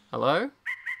 Hello?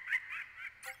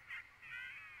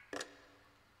 Well,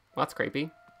 that's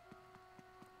creepy.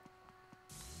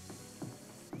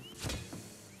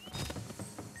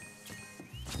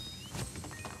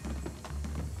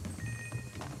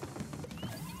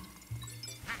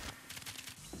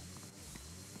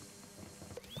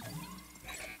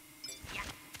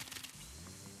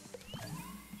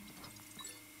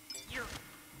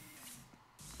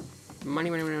 Money,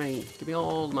 money, money, money. Give me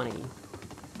all the money.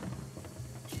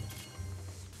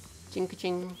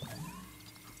 Ching-ka-ching.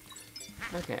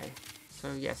 Okay.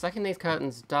 So, yeah, sucking these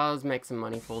curtains does make some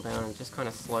money fall down. It's just kind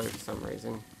of slow for some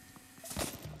reason.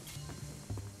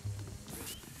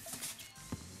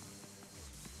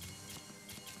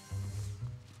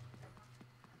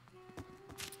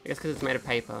 I guess because it's made of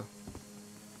paper.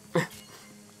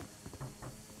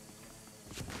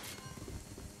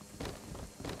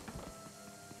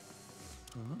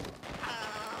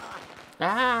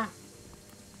 Ah!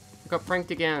 I got pranked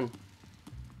again.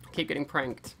 I keep getting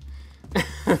pranked.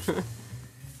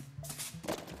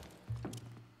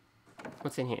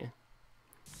 What's in here?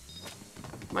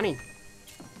 Money.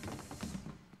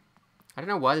 I don't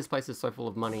know why this place is so full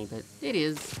of money, but it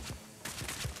is.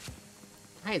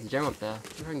 Hey, there's a gem up there. I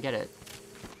wonder if I can get it.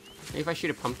 Maybe if I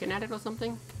shoot a pumpkin at it or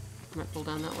something? It might fall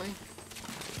down that way.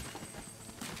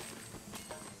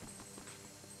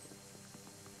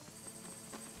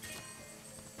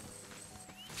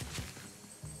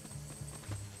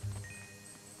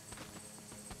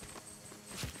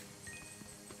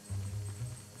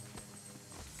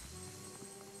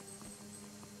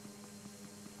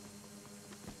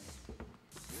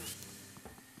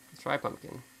 Try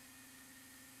pumpkin.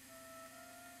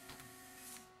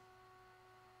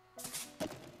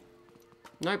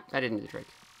 Nope, that didn't do the trick.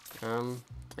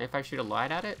 If I shoot a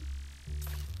light at it?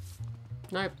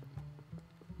 Nope.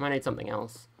 Might need something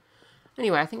else.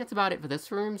 Anyway, I think that's about it for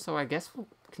this room, so I guess we'll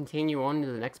continue on to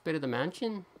the next bit of the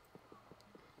mansion.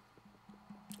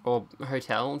 Or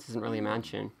hotel, this isn't really a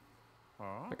mansion.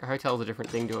 Like, a hotel's a different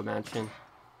thing to a mansion.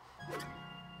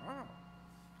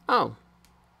 Oh.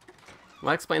 Well,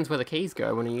 that explains where the keys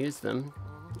go when you use them.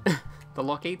 The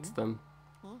lock eats them.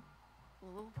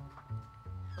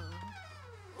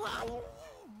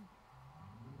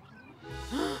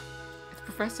 It's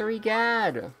Professor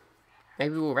Egad!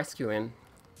 Maybe we'll rescue him.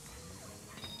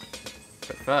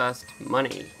 But first,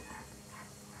 money.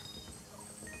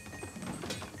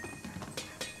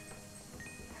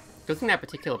 Good thing that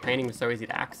particular painting was so easy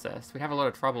to access. We'd have a lot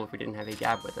of trouble if we didn't have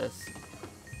EGAB with us.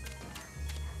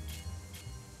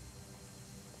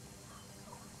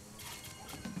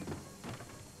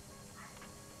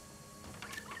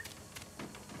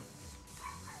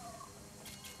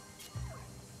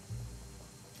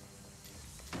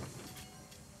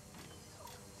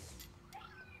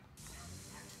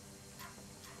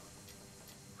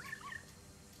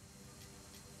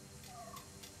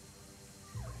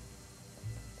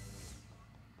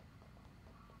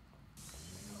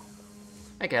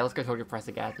 Okay, let's go talk to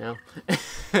Professor Gad now.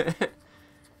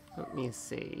 Let me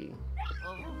see.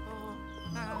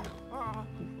 I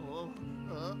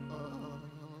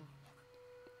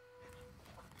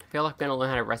feel like I'm gonna learn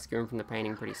how to rescue him from the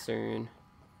painting pretty soon.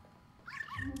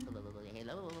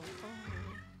 Hello.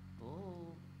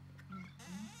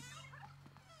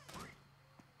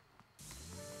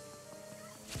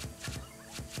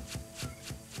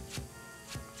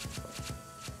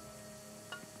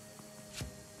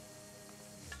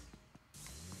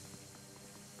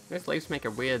 Those leaves make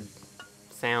a weird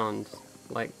sound,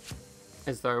 like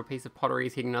as though a piece of pottery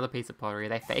is hitting another piece of pottery. Are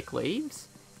they fake leaves?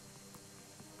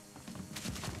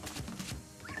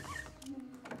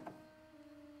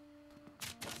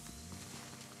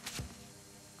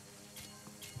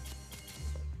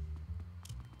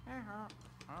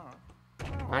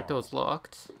 That door's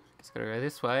locked. Just gotta go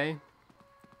this way.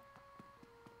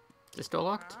 Is this door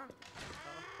locked?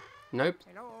 Nope.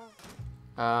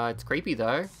 Hello. It's creepy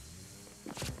though.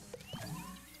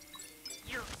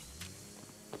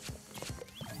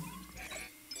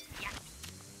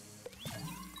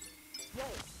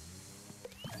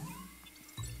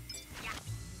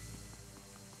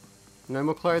 No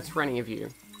more clothes for any of you.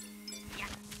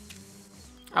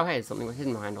 Oh hey, there's something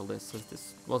hidden behind all this, so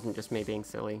this wasn't just me being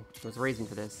silly. There was a reason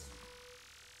for this.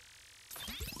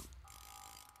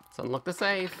 Let's unlock the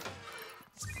safe.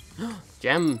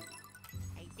 Gem.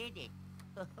 I did it.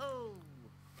 Oh.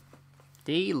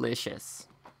 Delicious.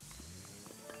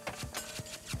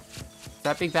 Is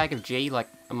that big bag of G like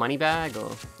a money bag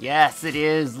or? Yes, it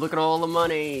is. Look at all the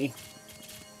money.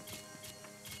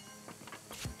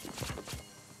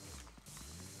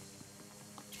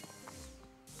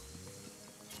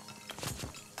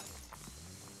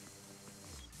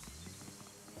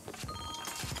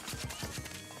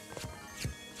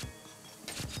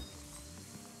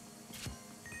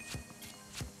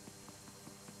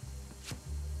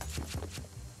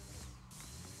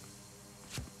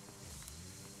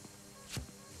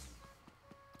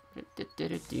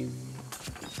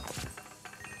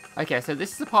 Okay, so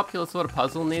this is a popular sort of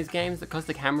puzzle in these games. Because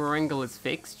the camera angle is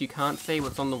fixed, you can't see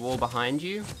what's on the wall behind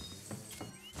you.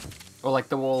 Or like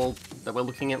the wall that we're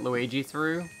looking at Luigi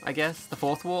through, I guess, the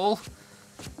fourth wall.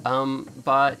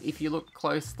 But if you look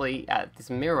closely at this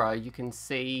mirror, you can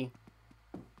see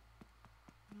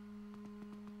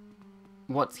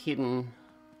what's hidden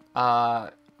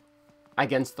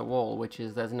against the wall, which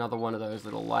is there's another one of those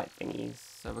little light thingies.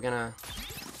 So we're gonna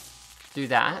do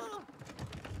that.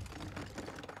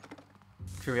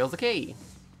 Which reveals the key.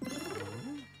 Oh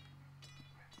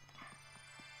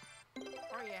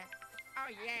yeah. Oh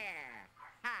yeah.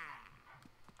 Ha.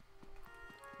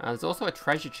 There's also a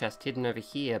treasure chest hidden over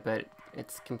here, but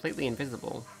it's completely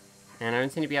invisible. And I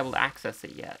don't seem to be able to access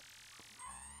it yet.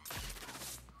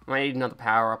 I might need another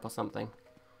power-up or something.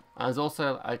 There's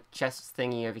also a chest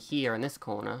thingy over here in this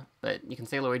corner, but you can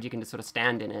see Luigi can just sort of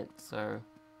stand in it, so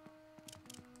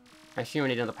I assume I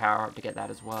need another power-up to get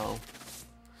that as well.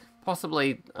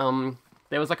 Possibly,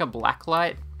 there was like a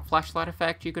blacklight flashlight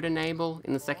effect you could enable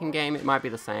in the second game. It might be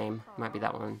the same. It might be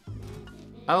that one.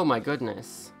 Oh my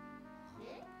goodness.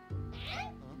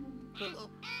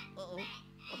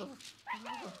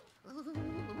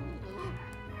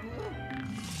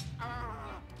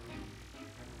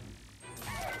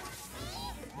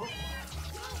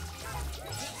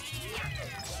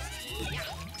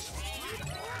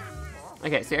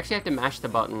 Okay, so you actually have to mash the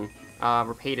button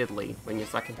repeatedly when you're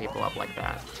sucking people up like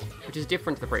that, which is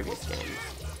different to the previous games.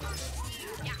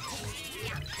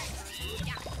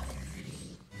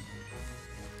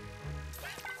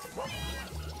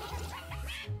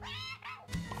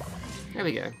 There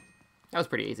we go. That was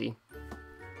pretty easy.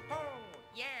 Oh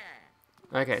yeah.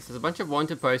 Okay, so there's a bunch of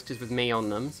wanted posters with me on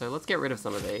them, so let's get rid of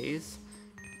some of these.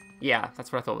 Yeah,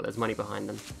 that's what I thought, there's money behind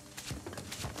them.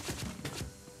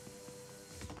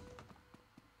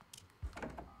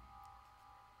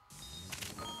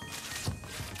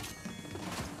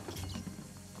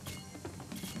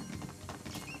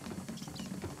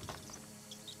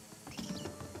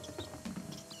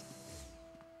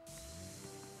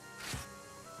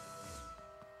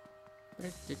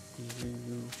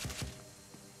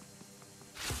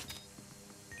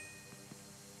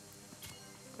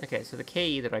 Okay, so the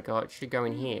key that I got should go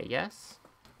in here, yes?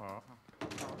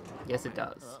 Yes, it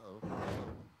does.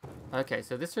 Okay,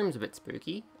 so this room's a bit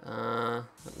spooky.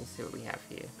 Let me see what we have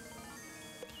here.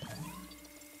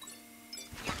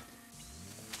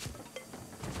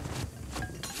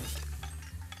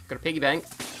 Got a piggy bank.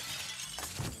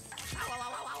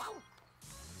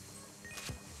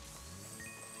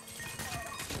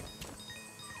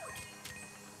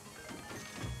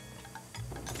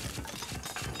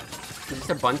 There's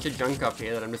just a bunch of junk up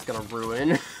here that I'm just gonna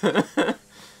ruin.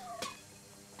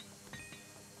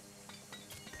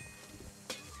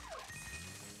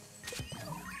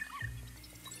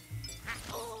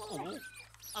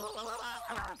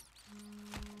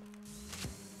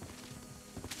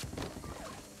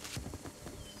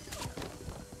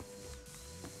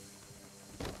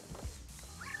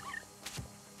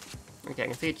 Okay, I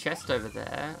can see a chest over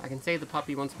there. I can see the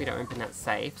puppy wants me to open that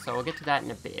safe, so I'll get to that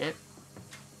in a bit.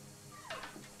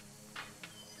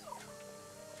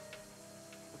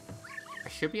 I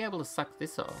should be able to suck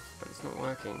this off, but it's not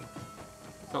working.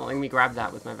 It's not letting me grab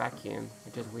that with my vacuum,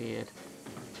 which is weird.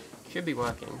 Should be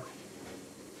working.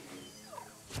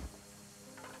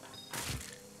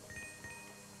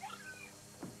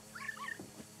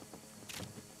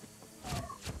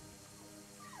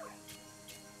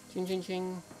 Ching ching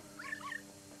ching.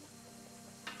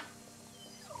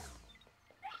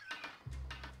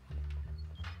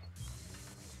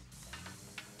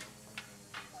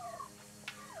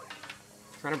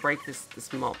 Trying to break this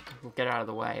mop. We'll get out of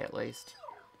the way at least.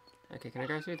 Okay, can I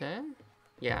go through there?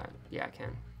 Yeah, I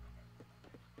can.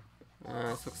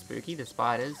 This looks spooky, the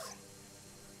spiders.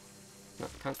 No,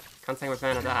 can't say I'm a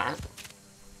fan of that. Is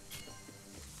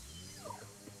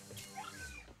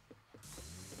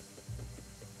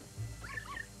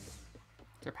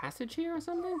there a passage here or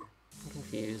something? I'm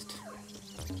confused.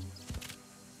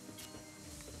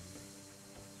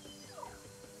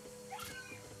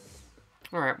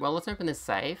 Alright, well, let's open this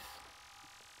safe.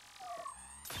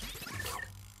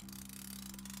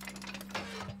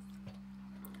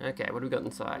 Okay, what do we got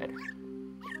inside?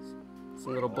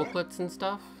 Some little booklets and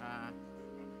stuff.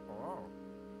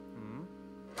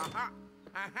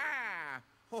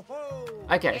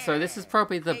 Okay, so this is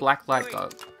probably the black light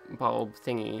bulb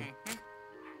thingy.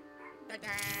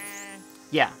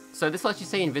 Yeah, so this lets you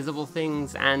see invisible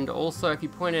things, and also if you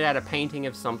pointed out a painting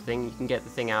of something, you can get the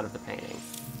thing out of the painting.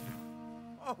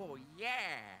 Oh, yeah.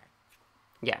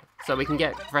 Yeah, so we can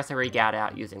get Professor Regout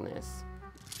out using this.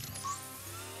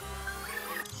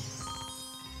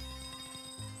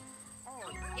 Oh,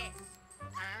 yes.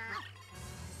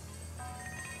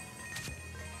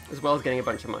 As well as getting a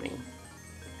bunch of money.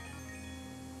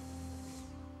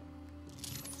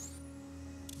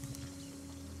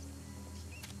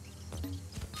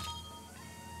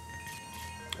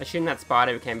 I assume that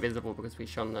spider became visible because we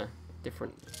shone the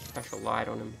different special light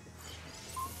on him.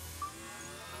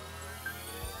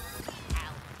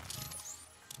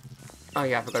 Oh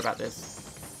yeah, I forgot about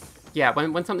this. Yeah,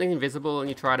 when something's invisible and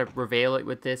you try to reveal it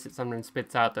with this, it sometimes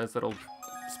spits out those little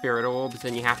spirit orbs,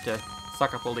 and you have to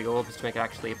suck up all the orbs to make it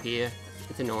actually appear.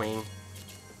 It's annoying.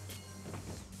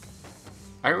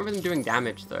 I don't remember them doing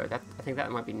damage though. I think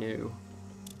that might be new.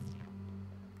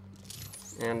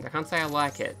 And I can't say I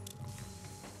like it.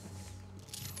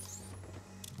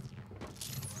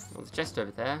 Well, there's a chest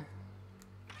over there.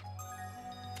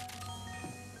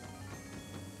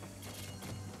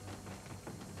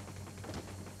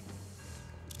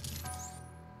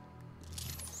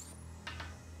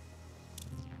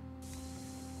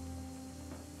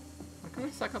 Why can't I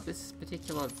suck up this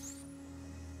particular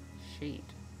sheet?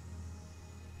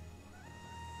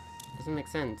 Doesn't make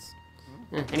sense.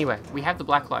 Anyway, we have the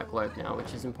blacklight globe now,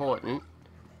 which is important,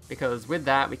 because with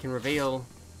that we can reveal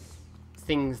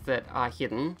things that are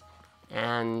hidden,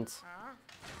 and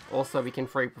also we can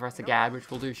free Professor Gadd, which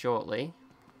we'll do shortly.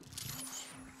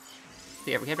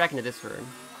 So yeah, we head back into this room.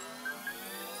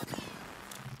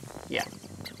 Yeah.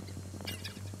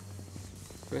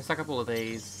 We're gonna suck up all of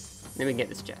these, then we can get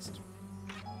this chest.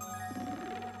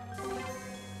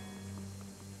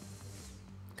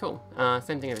 Cool.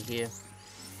 Same thing over here.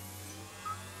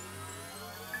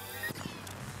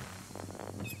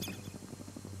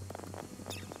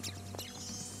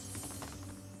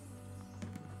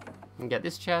 We can get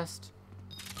this chest.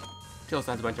 It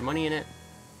also has a bunch of money in it.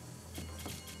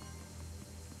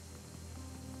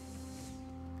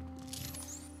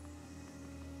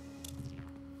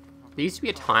 There used to be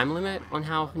a time limit on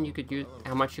how often you could use,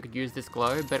 how much you could use this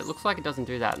globe, but it looks like it doesn't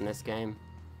do that in this game,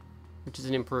 which is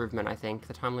an improvement, I think.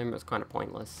 The time limit was kind of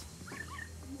pointless.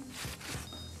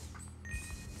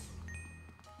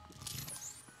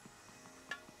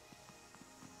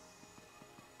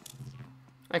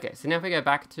 Okay, so now if we go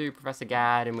back to Professor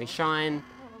Gadd and we shine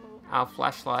our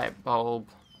flashlight bulb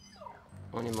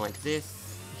on him like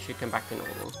this, he should come back to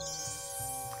normal.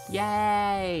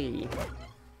 Yay!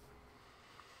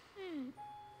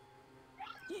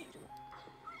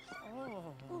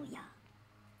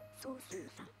 Oh.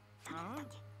 Huh?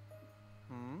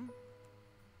 Hmm?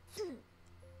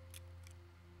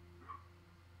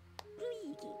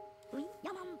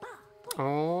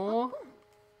 Oh,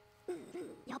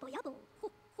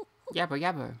 yabbo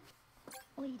yabbo.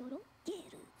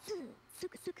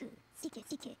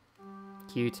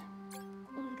 Cute.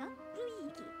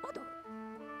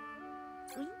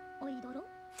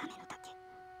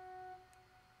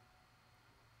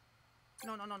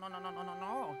 No.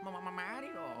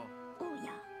 Mario.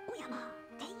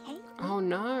 Oh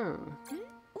no.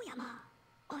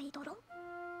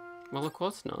 Well, of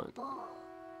course not.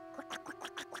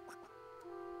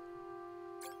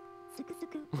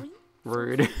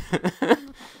 Rude.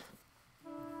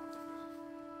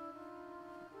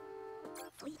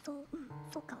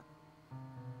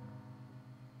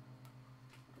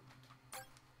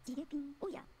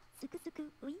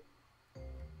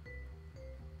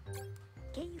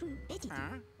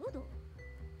 Huh?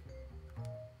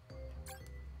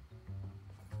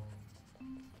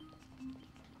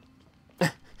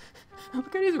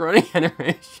 Look at his running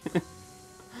animation.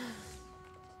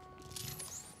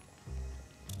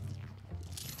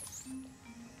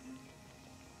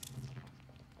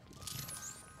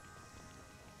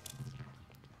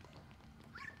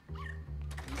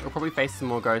 We'll probably face some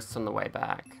more ghosts on the way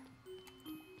back.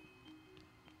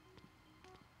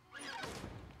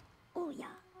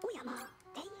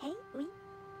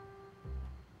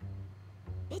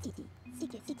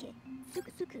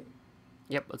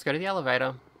 Yep, let's go to the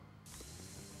elevator.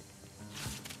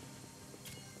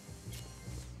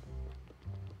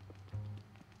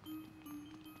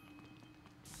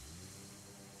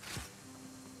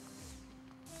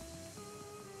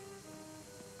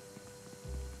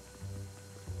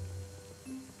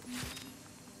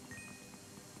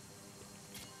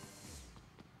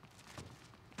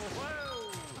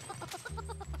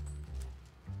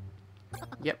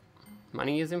 Yep,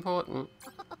 money is important.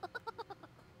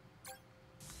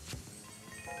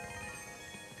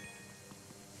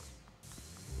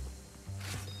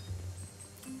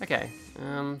 Okay,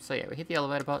 so yeah, we hit the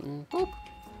elevator button. Boop.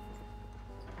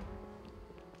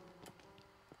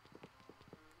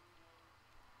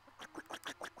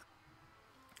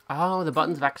 Oh, the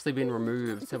buttons have actually been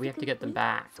removed, so we have to get them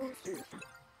back.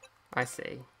 I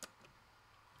see.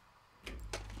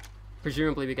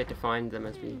 Presumably we get to find them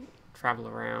as we travel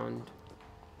around.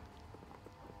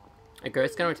 A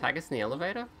ghost gonna attack us in the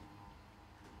elevator?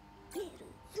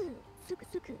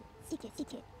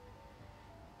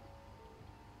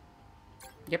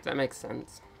 Yep, that makes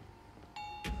sense.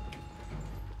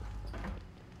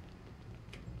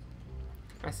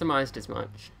 I surmised as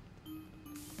much.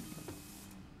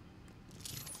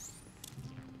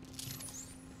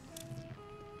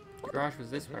 The garage was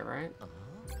this way, right?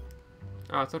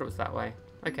 Oh, I thought it was that way.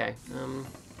 Okay,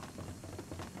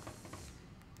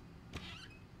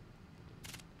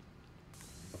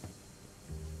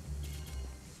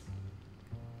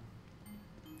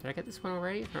 did I get this one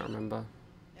already? I can't remember.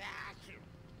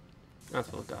 That's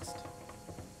full of dust.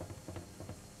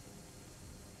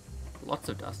 Lots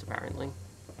of dust, apparently.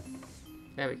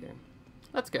 There we go.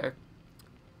 Let's go.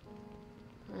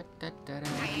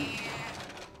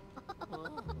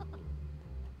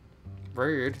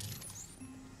 Rude.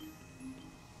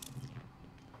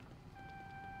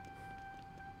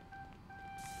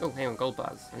 Oh, hang on, gold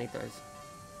bars. I need those.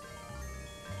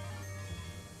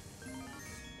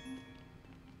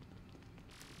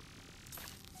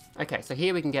 Okay, so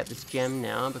here we can get this gem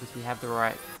now because we have the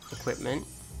right equipment.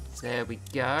 There we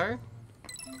go.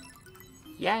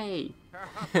 Yay!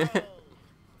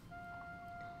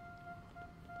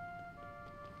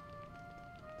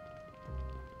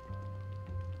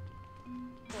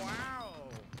 Wow.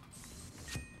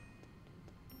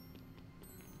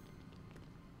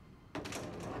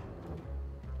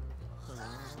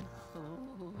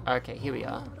 Okay, here we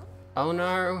are. Oh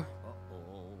no!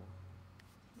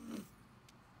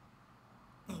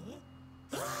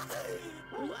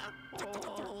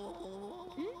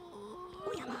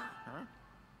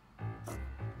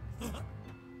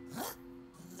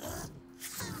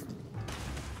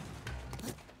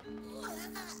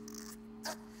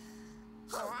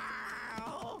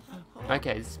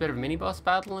 Okay, this is a bit of a mini-boss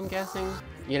battle, I'm guessing.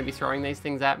 You're gonna be throwing these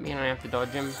things at me and I have to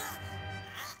dodge them.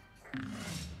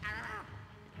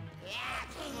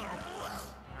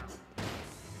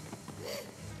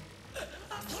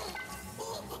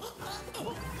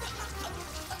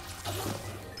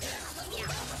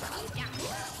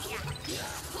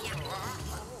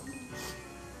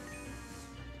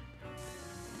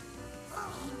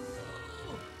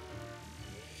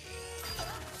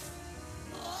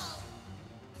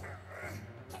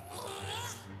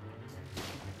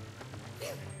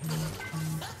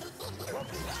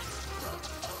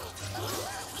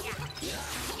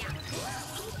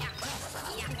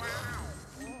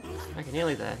 Okay,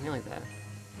 nearly there, nearly there.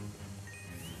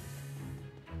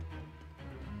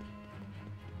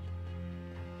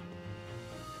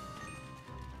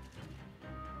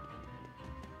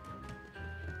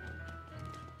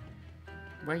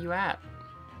 Where are you at?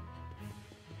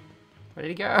 Where did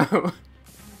he go?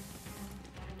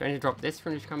 Do I need to drop this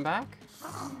for him to come back?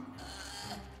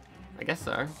 I guess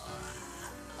so.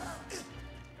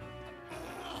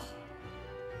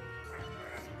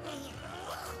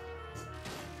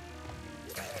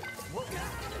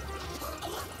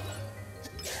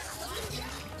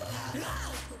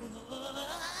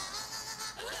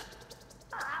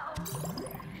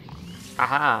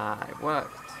 Aha! It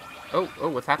worked. Oh, oh,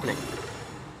 what's happening?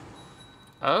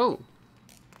 Oh!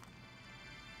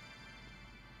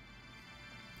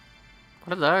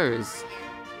 What are those?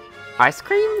 Ice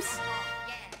creams?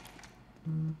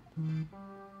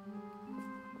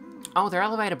 Oh, they're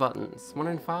elevator buttons. 1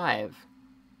 in 5.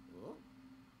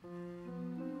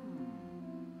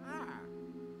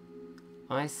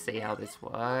 I see how this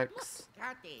works.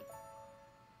 Got it.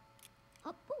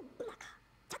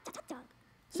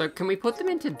 So can we put them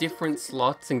into different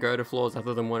slots and go to floors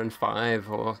other than 1 and 5,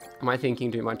 or am I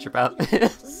thinking too much about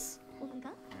this?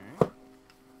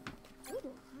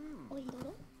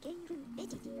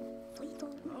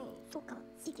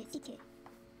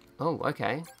 Oh,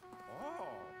 okay. Oh.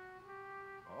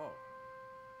 Oh.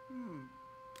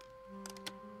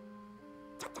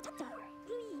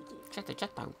 Chatto,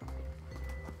 chatto.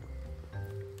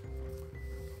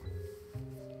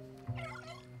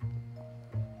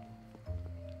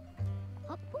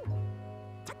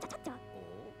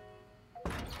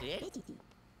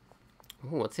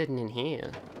 Ooh, what's hidden in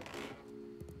here?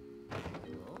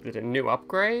 Is it a new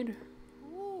upgrade?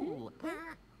 Ooh.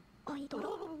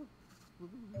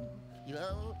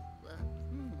 Yo.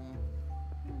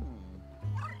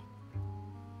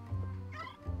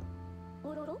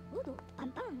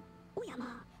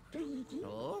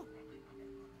 Oh.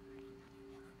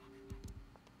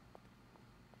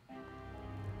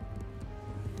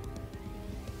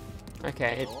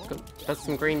 Okay, does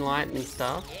some green light and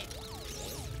stuff.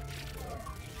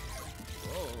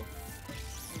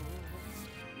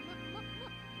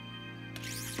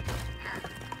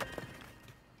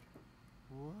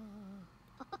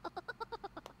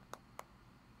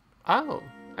 Oh,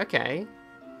 okay.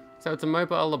 So it's a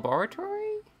mobile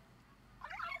laboratory?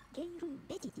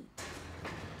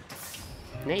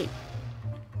 Neat.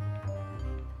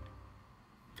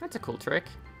 That's a cool trick.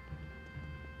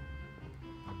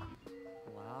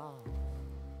 Wow.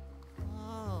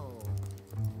 Oh.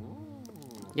 Ooh.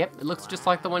 Yep, it looks just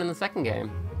like the one in the second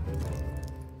game.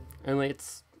 Only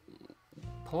it's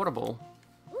portable.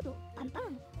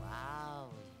 Wow.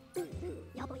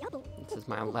 This is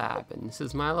my lab, and this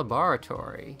is my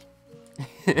laboratory.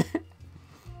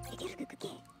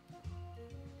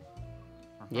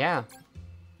 Yeah.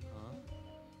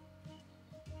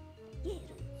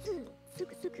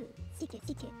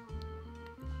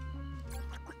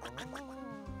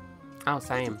 Oh,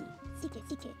 same.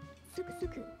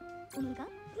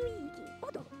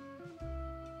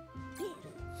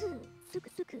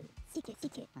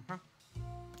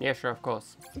 Yeah, sure, of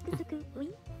course.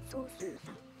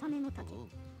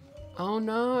 Oh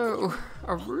no!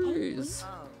 A ruse!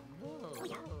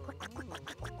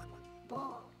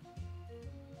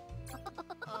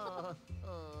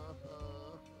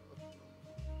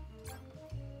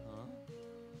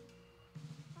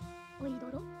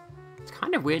 It's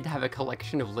kind of weird to have a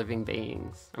collection of living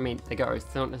beings. I mean, they go,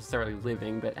 it's not necessarily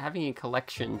living, but having a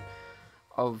collection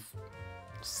of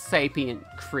sapient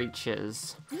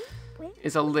creatures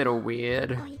is a little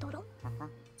weird.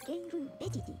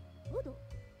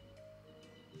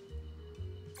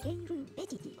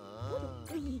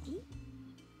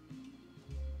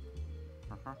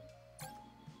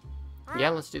 Yeah,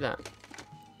 let's do that.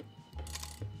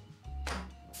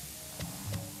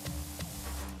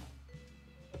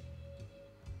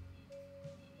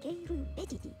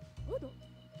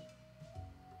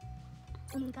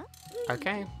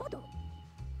 Okay.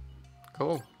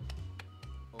 Cool.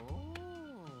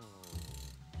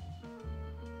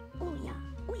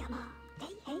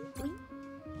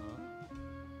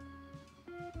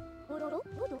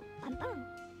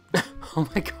 Oh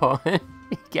my god.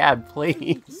 Gab,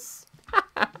 please.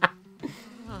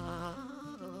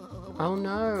 Oh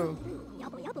no.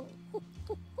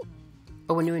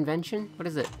 Oh, a new invention? What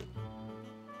is it?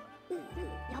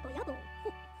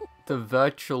 The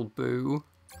virtual boo.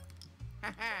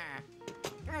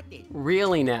 Got it.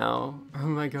 Really now? Oh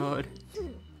my god.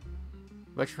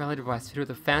 Virtual reality device fitted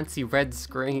with a fancy red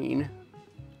screen.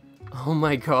 Oh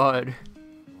my god.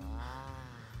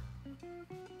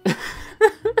 Wow.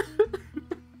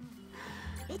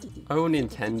 Oh,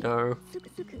 Nintendo.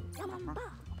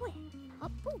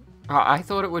 I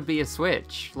thought it would be a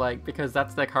Switch, like, because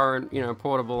that's their current, you know,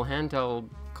 portable handheld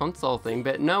console thing,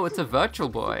 but no, it's a Virtual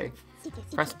Boy.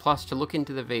 Press plus to look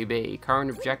into the VB. Current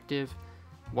objective,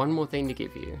 one more thing to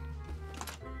give you.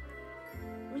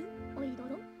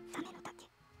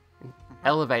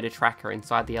 Elevator tracker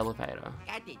inside the elevator.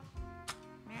 Got it.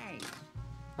 Nice.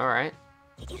 Alright.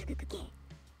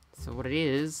 So what it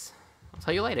is, I'll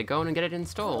tell you later, go on and get it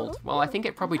installed. Well, I think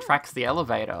it probably tracks the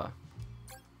elevator.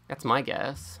 That's my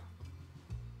guess.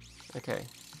 Okay.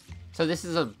 So this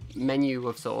is a menu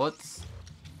of sorts.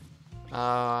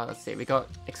 Let's see, we got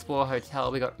Explore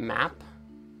Hotel, we got Map.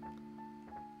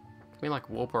 Can we like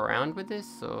warp around with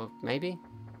this, or maybe?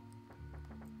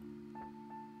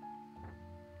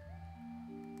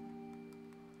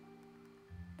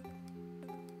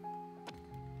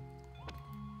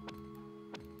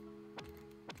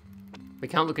 We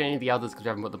can't look at any of the others because we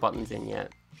haven't put the buttons in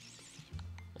yet.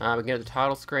 We can go to the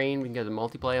title screen, we can go to the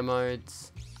multiplayer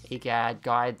modes, EGAD,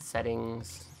 guide,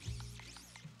 settings,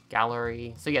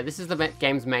 gallery. So yeah, this is the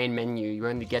game's main menu. You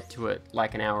only get to it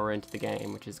like an hour into the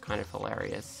game, which is kind of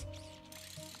hilarious.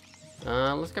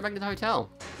 Let's go back to the hotel.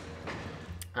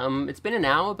 It's been an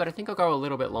hour, but I think I'll go a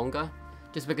little bit longer,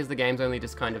 just because the game's only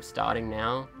just kind of starting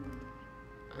now.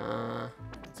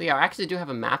 So yeah, I actually do have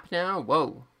a map now.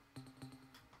 Whoa.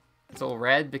 It's all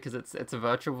red because it's a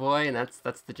Virtual Boy, and that's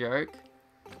the joke.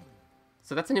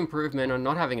 So that's an improvement on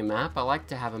not having a map. I like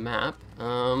to have a map.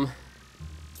 Is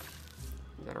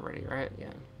that already right?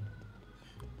 Yeah.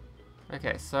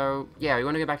 Okay, so yeah, we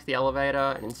want to go back to the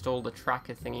elevator and install the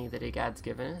tracker thingy that EGAD's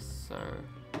given us. So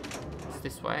it's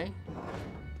this way.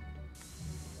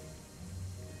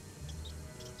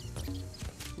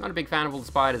 Not a big fan of all the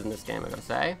spiders in this game, I gotta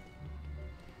say.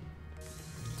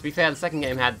 To be fair, the second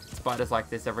game had spiders like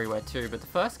this everywhere too, but the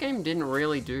first game didn't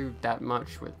really do that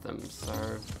much with them, so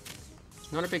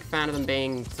not a big fan of them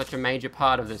being such a major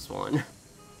part of this one.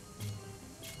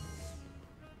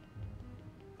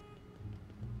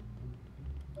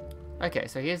 Okay,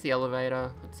 so here's the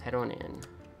elevator. Let's head on in.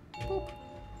 Boop.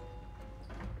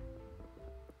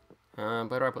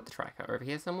 Where do I put the tracker? Over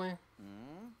here somewhere?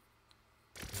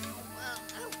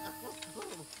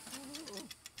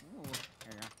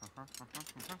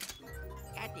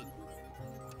 Got it.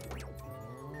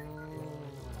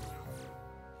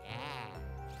 Yeah.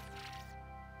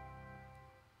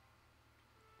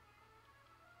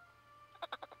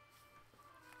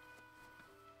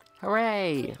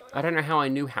 Hooray! I don't know how I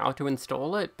knew how to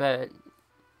install it, but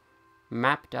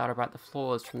map data about the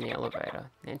floors from the elevator.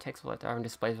 Then takes all that data and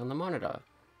displays on the monitor.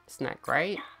 Isn't that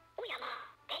great?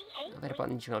 Elevator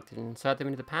buttons you selected and insert them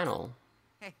into the panel.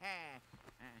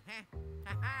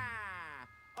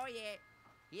 Oh yeah.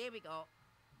 Here we go.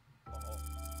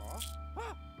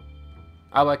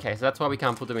 Oh, okay, so that's why we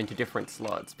can't put them into different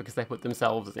slots, because they put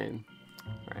themselves in.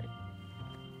 Right.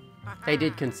 They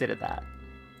did consider that.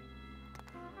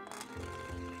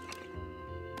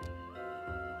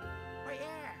 Oh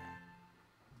yeah.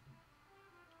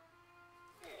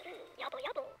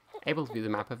 Able to view the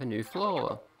map of a new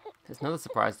floor. There's another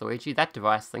surprise, Luigi. That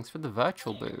device links with the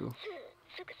virtual boo.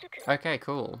 Okay,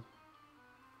 cool.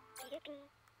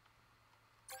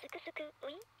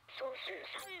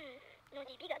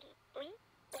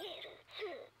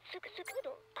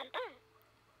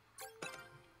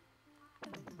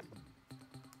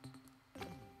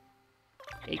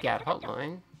 EGAD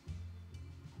hotline.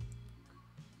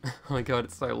 Oh my god,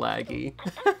 it's so laggy.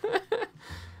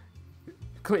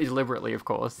 Quite deliberately, of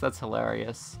course. That's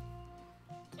hilarious.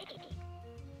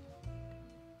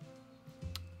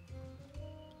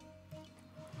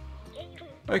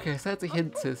 Okay, so that's a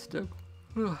hint system.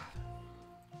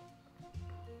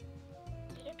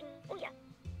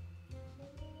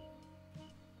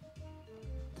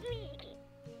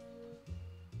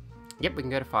 Yep, we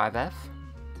can go to 5F.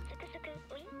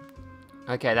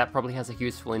 Okay, that probably has a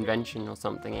useful invention or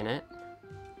something in it.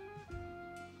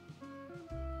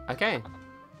 Okay.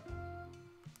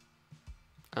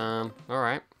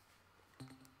 Alright.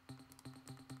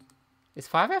 Is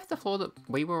 5F the floor that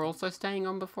we were also staying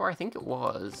on before? I think it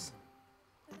was.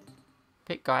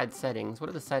 Pick guide settings. What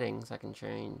are the settings I can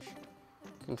change?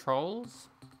 Controls?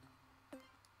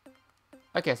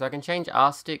 Okay, so I can change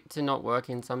R-stick to not work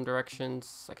in some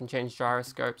directions. I can change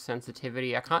gyroscope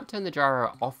sensitivity. I can't turn the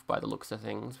gyro off by the looks of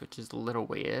things, which is a little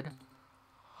weird.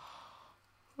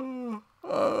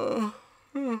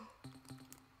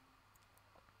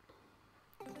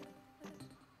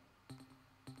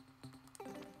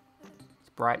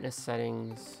 Brightness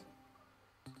settings.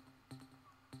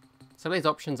 Some of these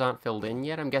options aren't filled in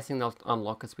yet. I'm guessing they'll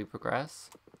unlock as we progress.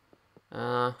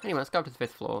 Anyway, let's go up to the 5th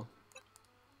floor.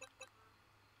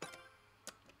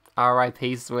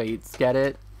 R.I.P. Sweets. Get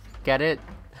it? Get it?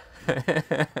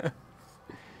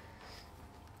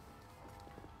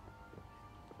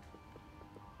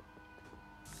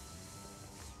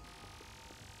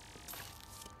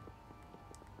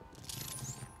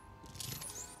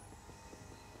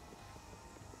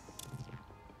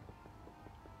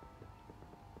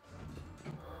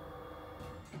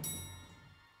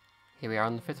 Here we are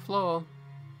on the 5th floor.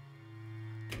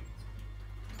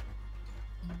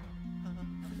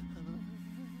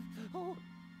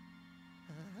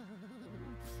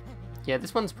 Yeah,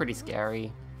 this one's pretty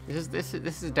scary. This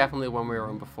is definitely the one we were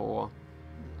on before.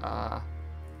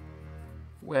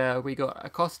 Where we got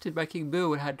accosted by King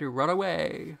Boo and had to run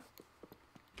away.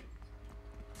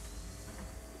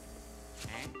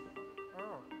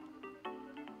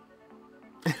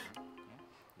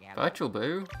 Yeah, Virtual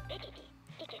Boo?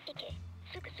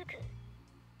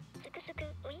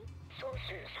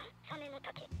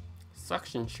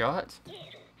 Suction shot?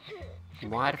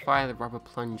 Wide fire the rubber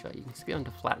plunger. You can ski onto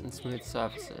flat and smooth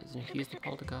surfaces, and if you use the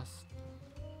poltergust.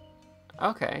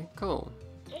 Okay, cool.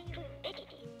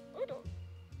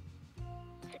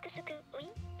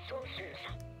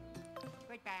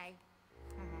 goodbye.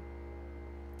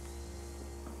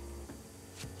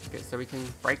 Okay, so we can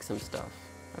break some stuff.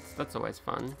 That's always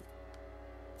fun.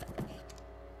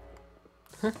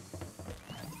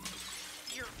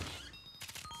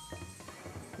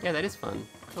 Yeah, that is fun.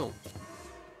 Cool.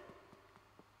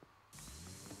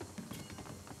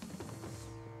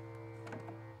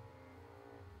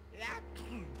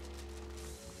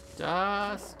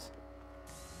 Dust!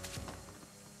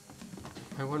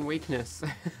 My one weakness.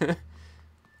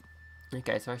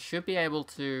 Okay, so I should be able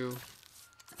to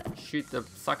shoot the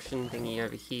suction thingy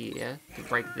over here to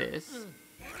break this.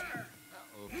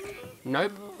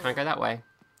 Nope, can't go that way.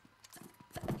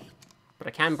 But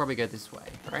I can probably go this way,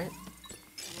 right?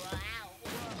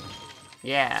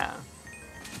 Yeah.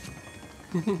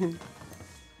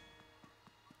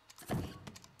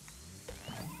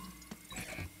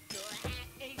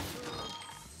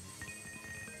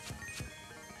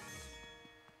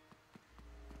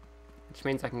 Which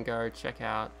means I can go check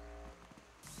out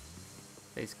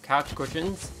these couch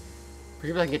cushions.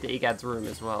 Presumably I can get to Egad's room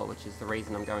as well, which is the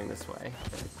reason I'm going this way.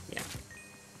 But yeah.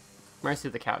 Mostly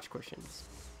the couch cushions.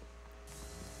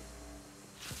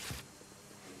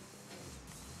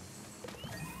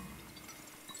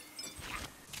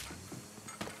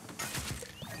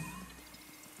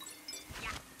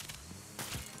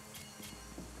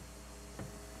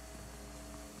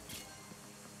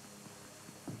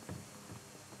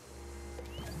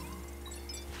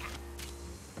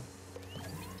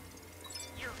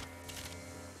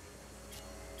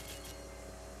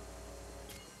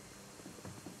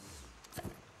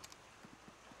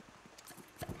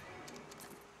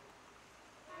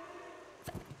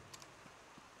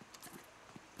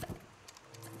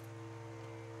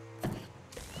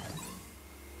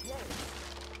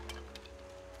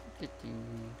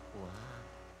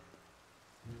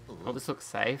 Oh, this looks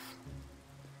safe.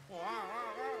 I'm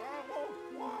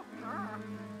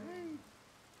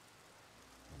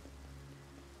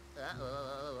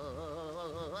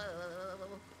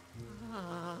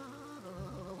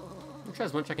sure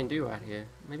there's much I can do out here.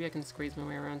 Maybe I can squeeze my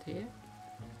way around here?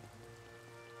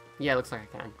 Yeah, looks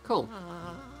like I can. Cool.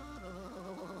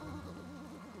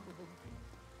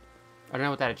 I don't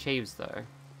know what that achieves, though.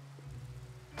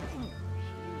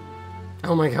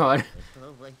 Oh my god.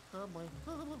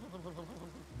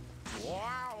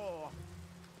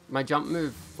 My jump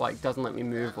move, like, doesn't let me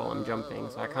move while I'm jumping,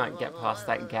 so I can't get past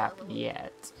that gap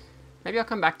yet. Maybe I'll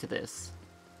come back to this.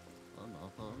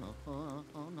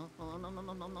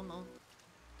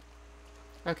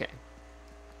 Okay.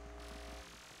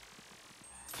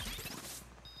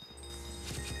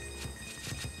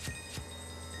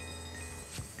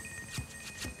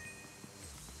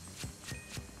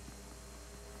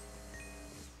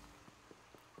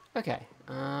 Okay,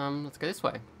 let's go this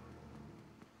way.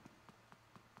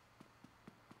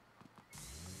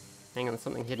 Hang on, there's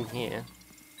something hidden here.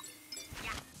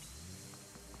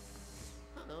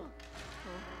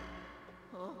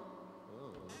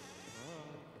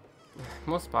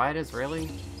 More spiders, really?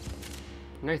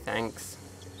 No thanks.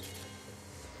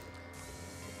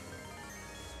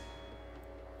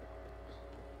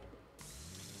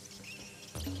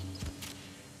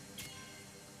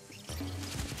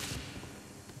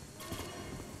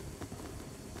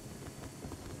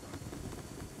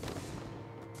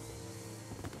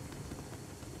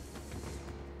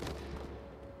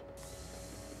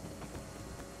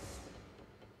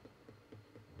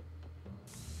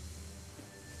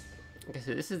 Okay,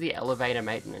 so this is the elevator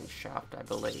maintenance shaft, I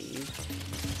believe.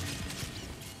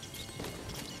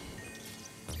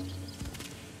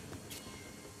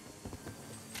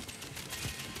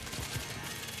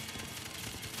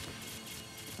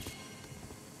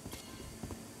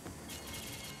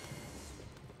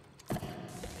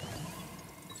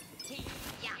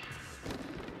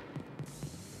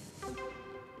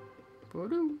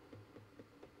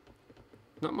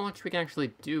 Not much we can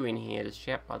actually do in here to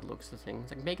shape by the looks of things.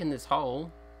 Like making this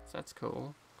hole, so that's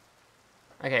cool.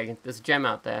 Okay, there's a gem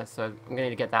out there, so I'm gonna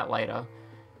need to get that later.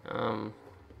 Got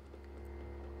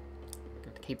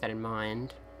to keep that in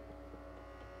mind.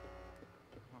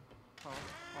 Oh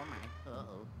my.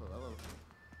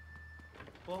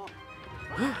 Oh.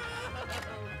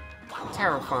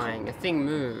 Terrifying, a thing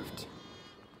moved.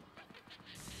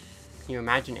 Can you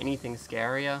imagine anything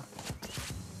scarier?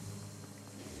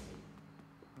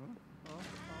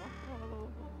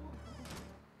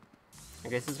 I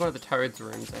guess this is one of the Toad's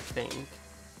rooms, I think.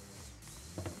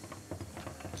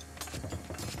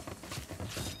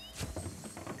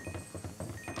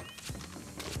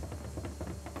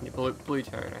 Yeah, blue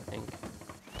Toad, I think.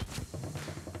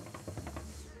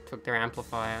 Took their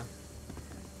amplifier.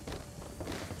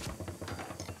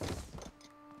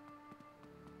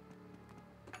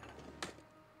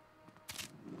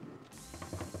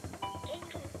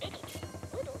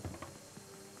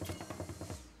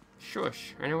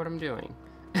 Shush, I know what I'm doing.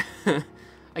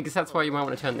 I guess that's why you might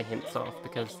want to turn the hints off,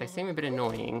 because they seem a bit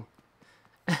annoying.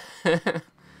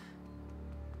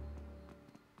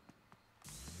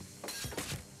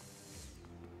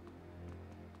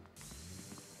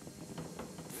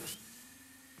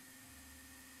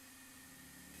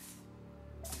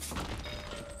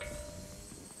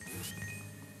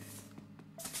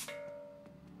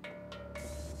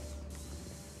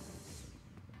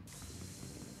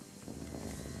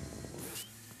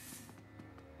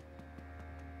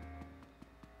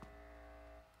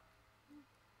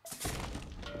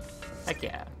 Heck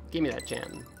yeah, give me that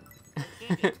gem.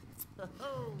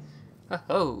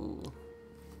 Oh.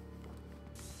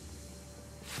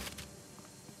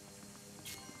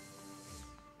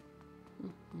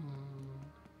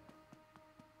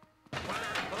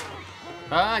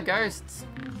 Ah, ghosts.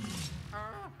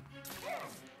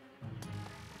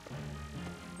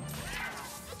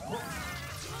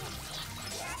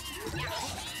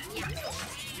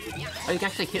 Oh, you can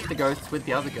actually hit the ghosts with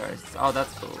the other ghosts. Oh,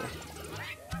 that's cool.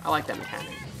 I like that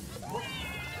mechanic.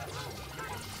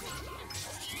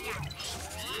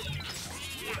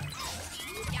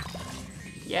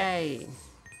 Yay!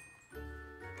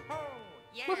 Oh,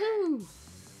 yeah. Woohoo!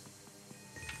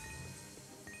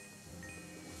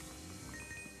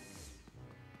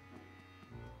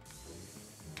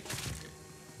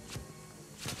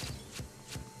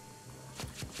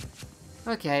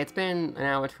 Okay, it's been an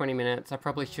hour 20 minutes. I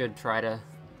probably should try to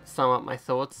sum up my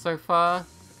thoughts so far.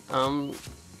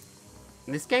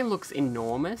 This game looks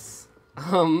enormous.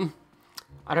 I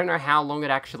don't know how long it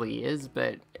actually is,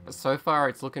 but so far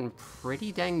it's looking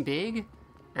pretty dang big,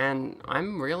 and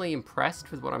I'm really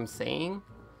impressed with what I'm seeing.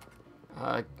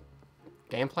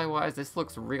 Gameplay-wise, this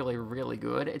looks really, really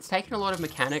good. It's taken a lot of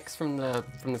mechanics from the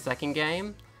second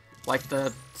game, like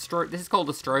this is called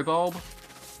the strobe bulb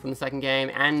from the second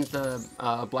game, and the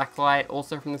black light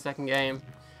also from the second game.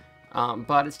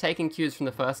 But it's taken cues from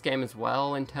the first game as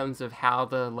well in terms of how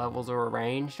the levels are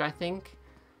arranged, I think.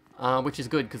 Which is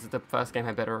good because the first game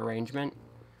had better arrangement.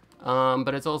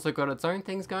 But it's also got its own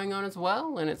things going on as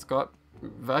well, and it's got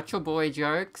Virtual Boy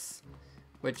jokes,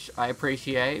 which I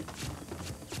appreciate,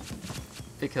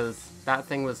 because that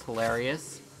thing was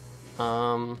hilarious.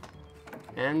 And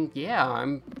yeah,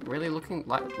 I'm really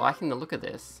liking the look of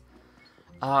this.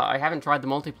 I haven't tried the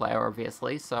multiplayer,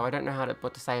 obviously, so I don't know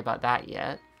what to say about that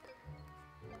yet.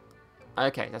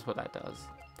 Okay, that's what that does.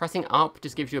 Pressing up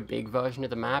just gives you a big version of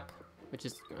the map, which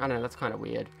is, I don't know, that's kind of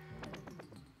weird.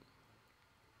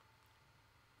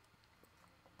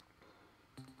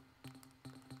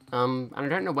 And I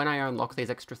don't know when I unlock these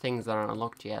extra things that aren't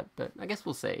unlocked yet, but I guess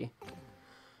we'll see.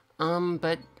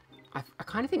 But I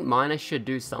kind of think Miner should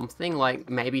do something, like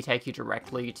maybe take you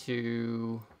directly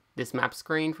to this map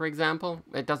screen, for example.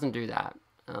 It doesn't do that.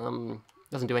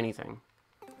 Doesn't do anything.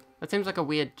 That seems like a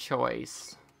weird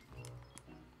choice,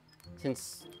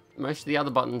 since most of the other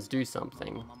buttons do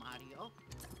something.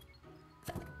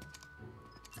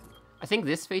 I think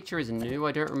this feature is new.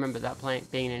 I don't remember that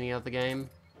being in any other game.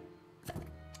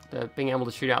 The being able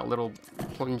to shoot out little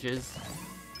plunges.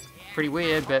 Pretty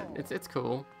weird, but it's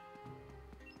cool.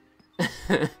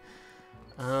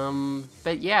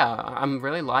 But yeah, I'm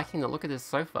really liking the look of this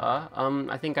so far.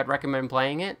 I think I'd recommend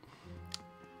playing it.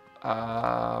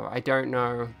 I don't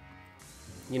know,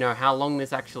 you know, how long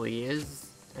this actually is,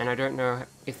 and I don't know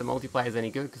if the multiplayer is any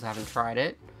good because I haven't tried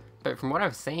it. But from what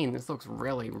I've seen, this looks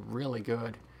really, really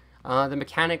good. The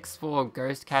mechanics for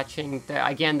ghost catching,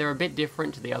 again, they're a bit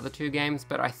different to the other two games,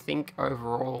 but I think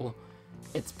overall,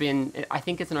 I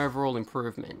think it's an overall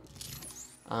improvement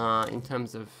in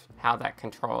terms of how that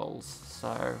controls.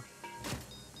 So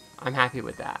I'm happy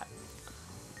with that.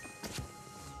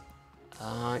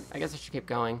 I guess I should keep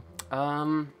going.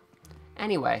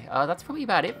 Anyway, that's probably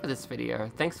about it for this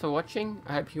video. Thanks for watching.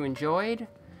 I hope you enjoyed.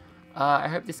 I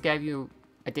hope this gave you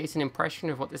a decent impression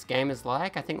of what this game is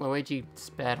like. I think Luigi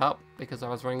sped up because I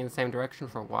was running in the same direction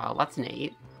for a while. That's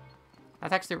neat.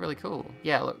 That's actually really cool.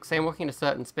 Yeah, look, say I'm walking at a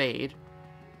certain speed.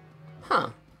 Huh.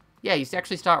 Yeah, you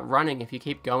actually start running if you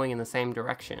keep going in the same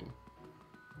direction.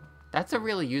 That's a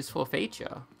really useful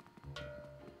feature.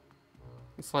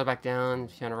 Slow back down,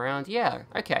 turn around. Yeah,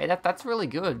 okay, that's really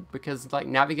good, because like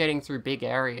navigating through big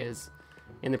areas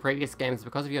in the previous games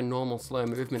because of your normal slow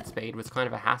movement speed was kind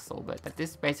of a hassle, but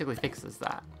this basically fixes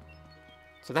that.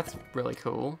 So that's really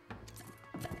cool.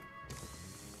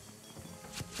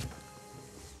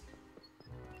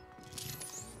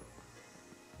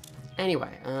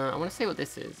 Anyway, I want to see what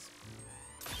this is.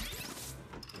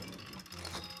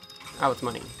 Oh, it's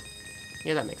money.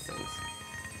 Yeah, that makes sense.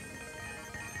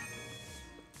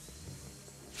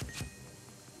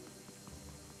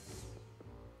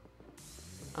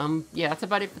 Yeah, that's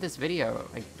about it for this video,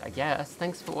 I guess.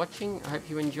 Thanks for watching. I hope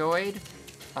you enjoyed.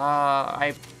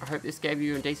 I hope this gave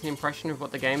you a decent impression of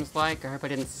what the game's like. I hope I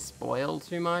didn't spoil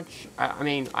too much. I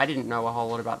mean, I didn't know a whole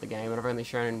lot about the game, and I've only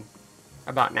shown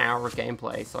about an hour of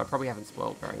gameplay, so I probably haven't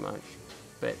spoiled very much.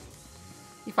 But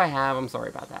if I have, I'm sorry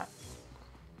about that.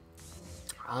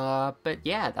 But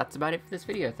yeah, that's about it for this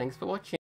video. Thanks for watching.